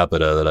per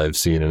capita that I've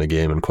seen in a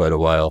game in quite a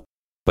while.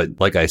 But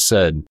like I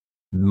said,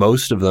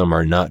 most of them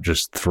are not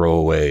just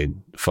throwaway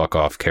fuck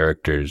off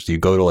characters. You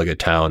go to like a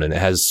town and it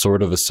has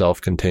sort of a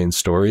self-contained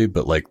story,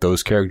 but like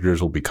those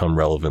characters will become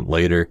relevant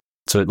later.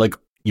 So like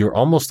you're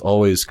almost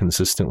always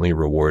consistently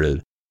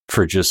rewarded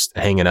for just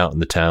hanging out in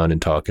the town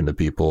and talking to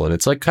people. And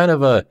it's like kind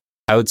of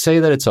I would say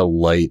that it's a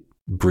light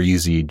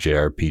breezy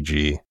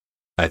JRPG.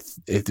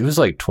 It was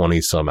like 20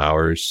 some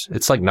hours.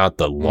 It's like not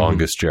the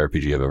longest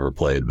JRPG I've ever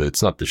played, but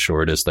it's not the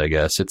shortest, I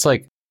guess. It's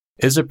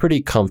a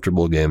pretty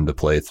comfortable game to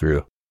play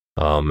through.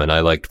 And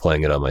I liked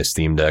playing it on my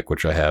Steam Deck,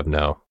 which I have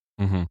now.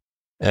 Mm-hmm.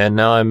 And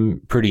now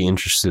I'm pretty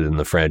interested in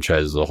the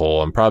franchise as a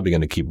whole. I'm probably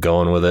going to keep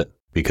going with it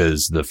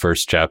because the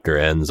first chapter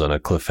ends on a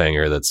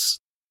cliffhanger that's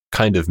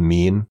kind of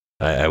mean.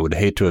 I would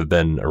hate to have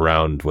been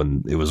around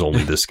when it was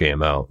only this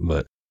game out,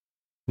 but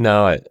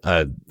no,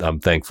 I'm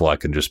thankful I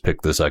can just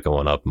pick the second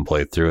one up and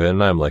play through it,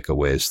 and I'm like a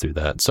ways through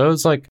that. So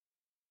it's like,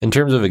 in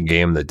terms of a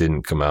game that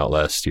didn't come out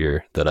last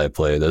year that I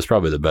played, that's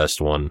probably the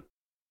best one.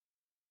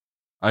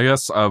 I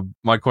guess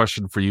my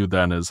question for you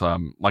then is,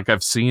 like,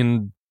 I've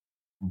seen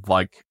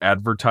like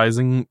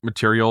advertising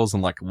materials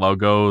and like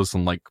logos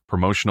and like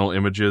promotional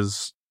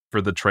images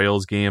for the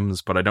Trails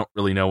games, but I don't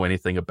really know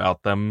anything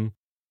about them.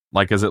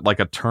 Like, is it like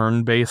a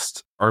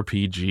turn-based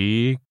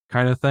RPG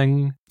kind of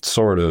thing?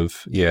 Sort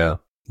of, yeah.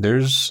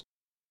 There's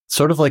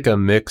sort of like a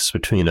mix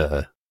between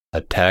a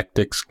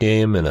tactics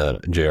game and a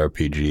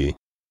JRPG.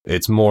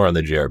 It's more on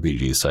the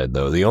JRPG side,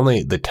 though.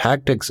 The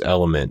tactics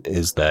element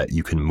is that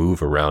you can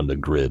move around a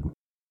grid,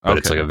 but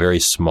it's like a very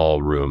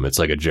small room. It's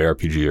like a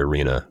JRPG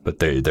arena, but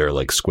there are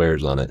like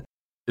squares on it.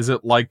 Is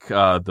it like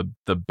the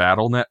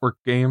Battle Network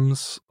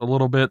games a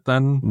little bit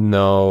then?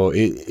 No,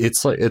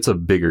 it's a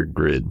bigger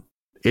grid.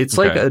 It's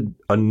like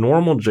a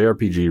normal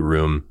JRPG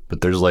room,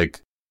 but there's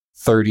like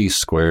 30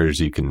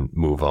 squares you can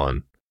move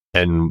on.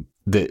 And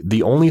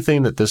the only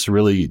thing that this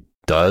really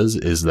does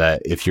is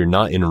that if you're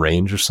not in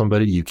range of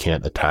somebody, you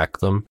can't attack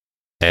them.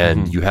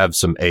 And you have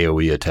some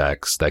AoE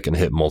attacks that can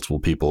hit multiple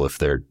people if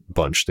they're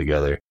bunched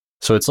together.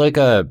 So it's like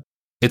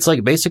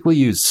basically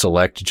you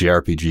select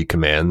JRPG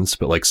commands,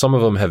 but like some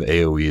of them have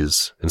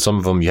AoEs and some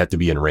of them you have to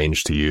be in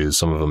range to use.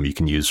 Some of them you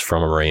can use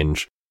from a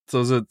range.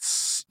 So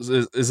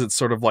is it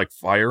sort of like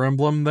Fire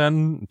Emblem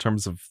then in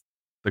terms of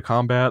the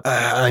combat?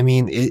 I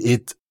mean,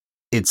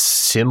 it's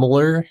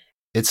similar.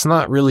 It's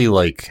not really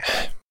like,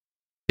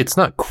 it's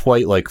not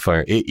quite like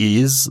Fire. It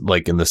is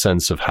like in the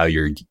sense of how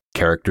your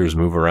characters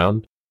move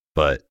around,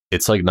 but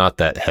it's like not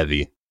that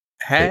heavy.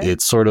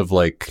 It's sort of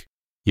like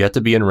you have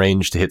to be in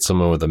range to hit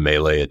someone with a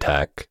melee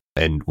attack.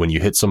 And when you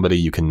hit somebody,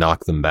 you can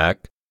knock them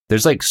back.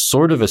 There's like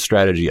sort of a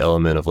strategy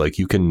element of like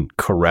you can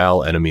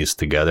corral enemies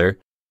together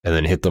and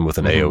then hit them with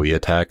an AoE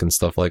attack and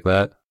stuff like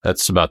that.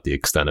 That's about the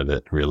extent of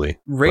it, really.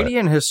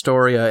 Radiant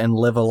Historia and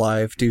Live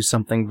Alive do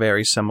something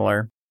very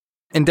similar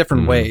in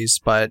different ways,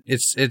 but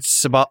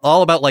it's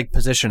all about like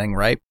positioning,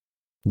 right?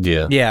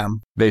 Yeah,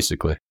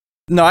 basically.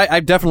 No, I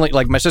definitely,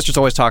 like, my sister's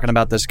always talking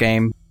about this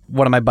game.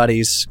 One of my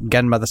buddies,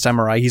 Genma the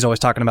Samurai, he's always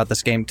talking about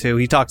this game too.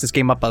 He talks this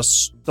game up a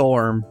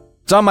storm.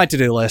 It's on my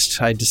to-do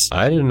list. I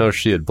didn't know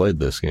she had played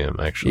this game,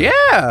 actually.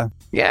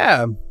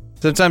 Yeah.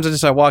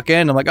 Sometimes I walk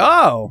in, I'm like,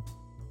 oh,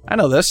 I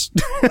know this.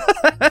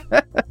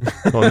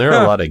 Well, there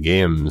are a lot of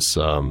games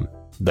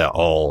that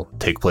all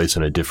take place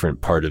in a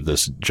different part of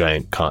this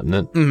giant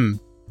continent. And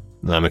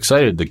I'm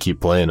excited to keep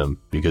playing them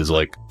because,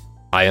 like,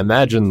 I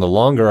imagine the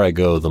longer I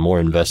go, the more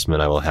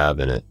investment I will have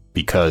in it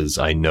because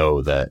I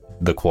know that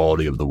the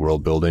quality of the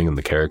world building and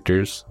the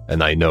characters,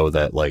 and I know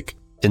that, like,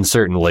 in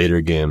certain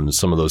later games,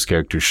 some of those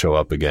characters show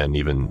up again,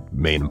 even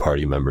main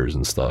party members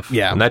and stuff.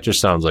 Yeah. And that just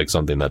sounds like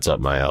something that's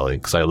up my alley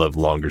because I love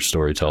longer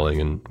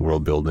storytelling and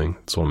world building.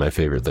 It's one of my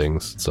favorite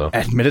things. So,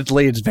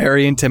 admittedly, it's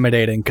very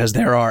intimidating because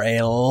there are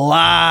a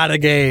lot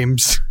of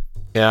games.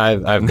 Yeah,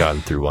 I've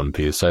gotten through One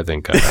Piece. I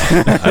think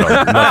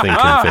nothing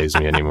can faze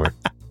me anymore.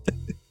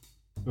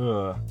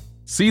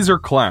 Caesar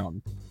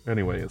Clown.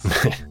 Anyways.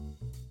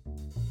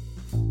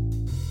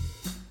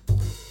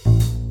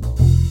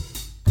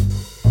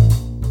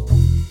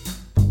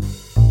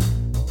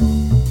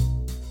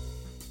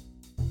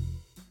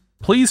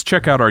 Please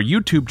check out our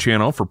YouTube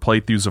channel for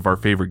playthroughs of our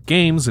favorite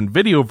games and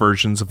video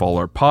versions of all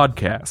our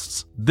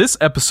podcasts. This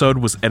episode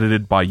was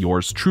edited by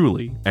yours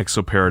truly,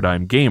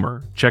 Exoparadigm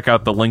Gamer. Check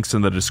out the links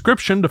in the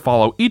description to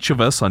follow each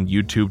of us on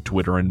YouTube,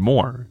 Twitter, and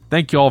more.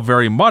 Thank you all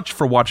very much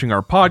for watching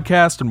our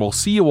podcast, and we'll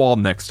see you all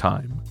next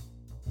time.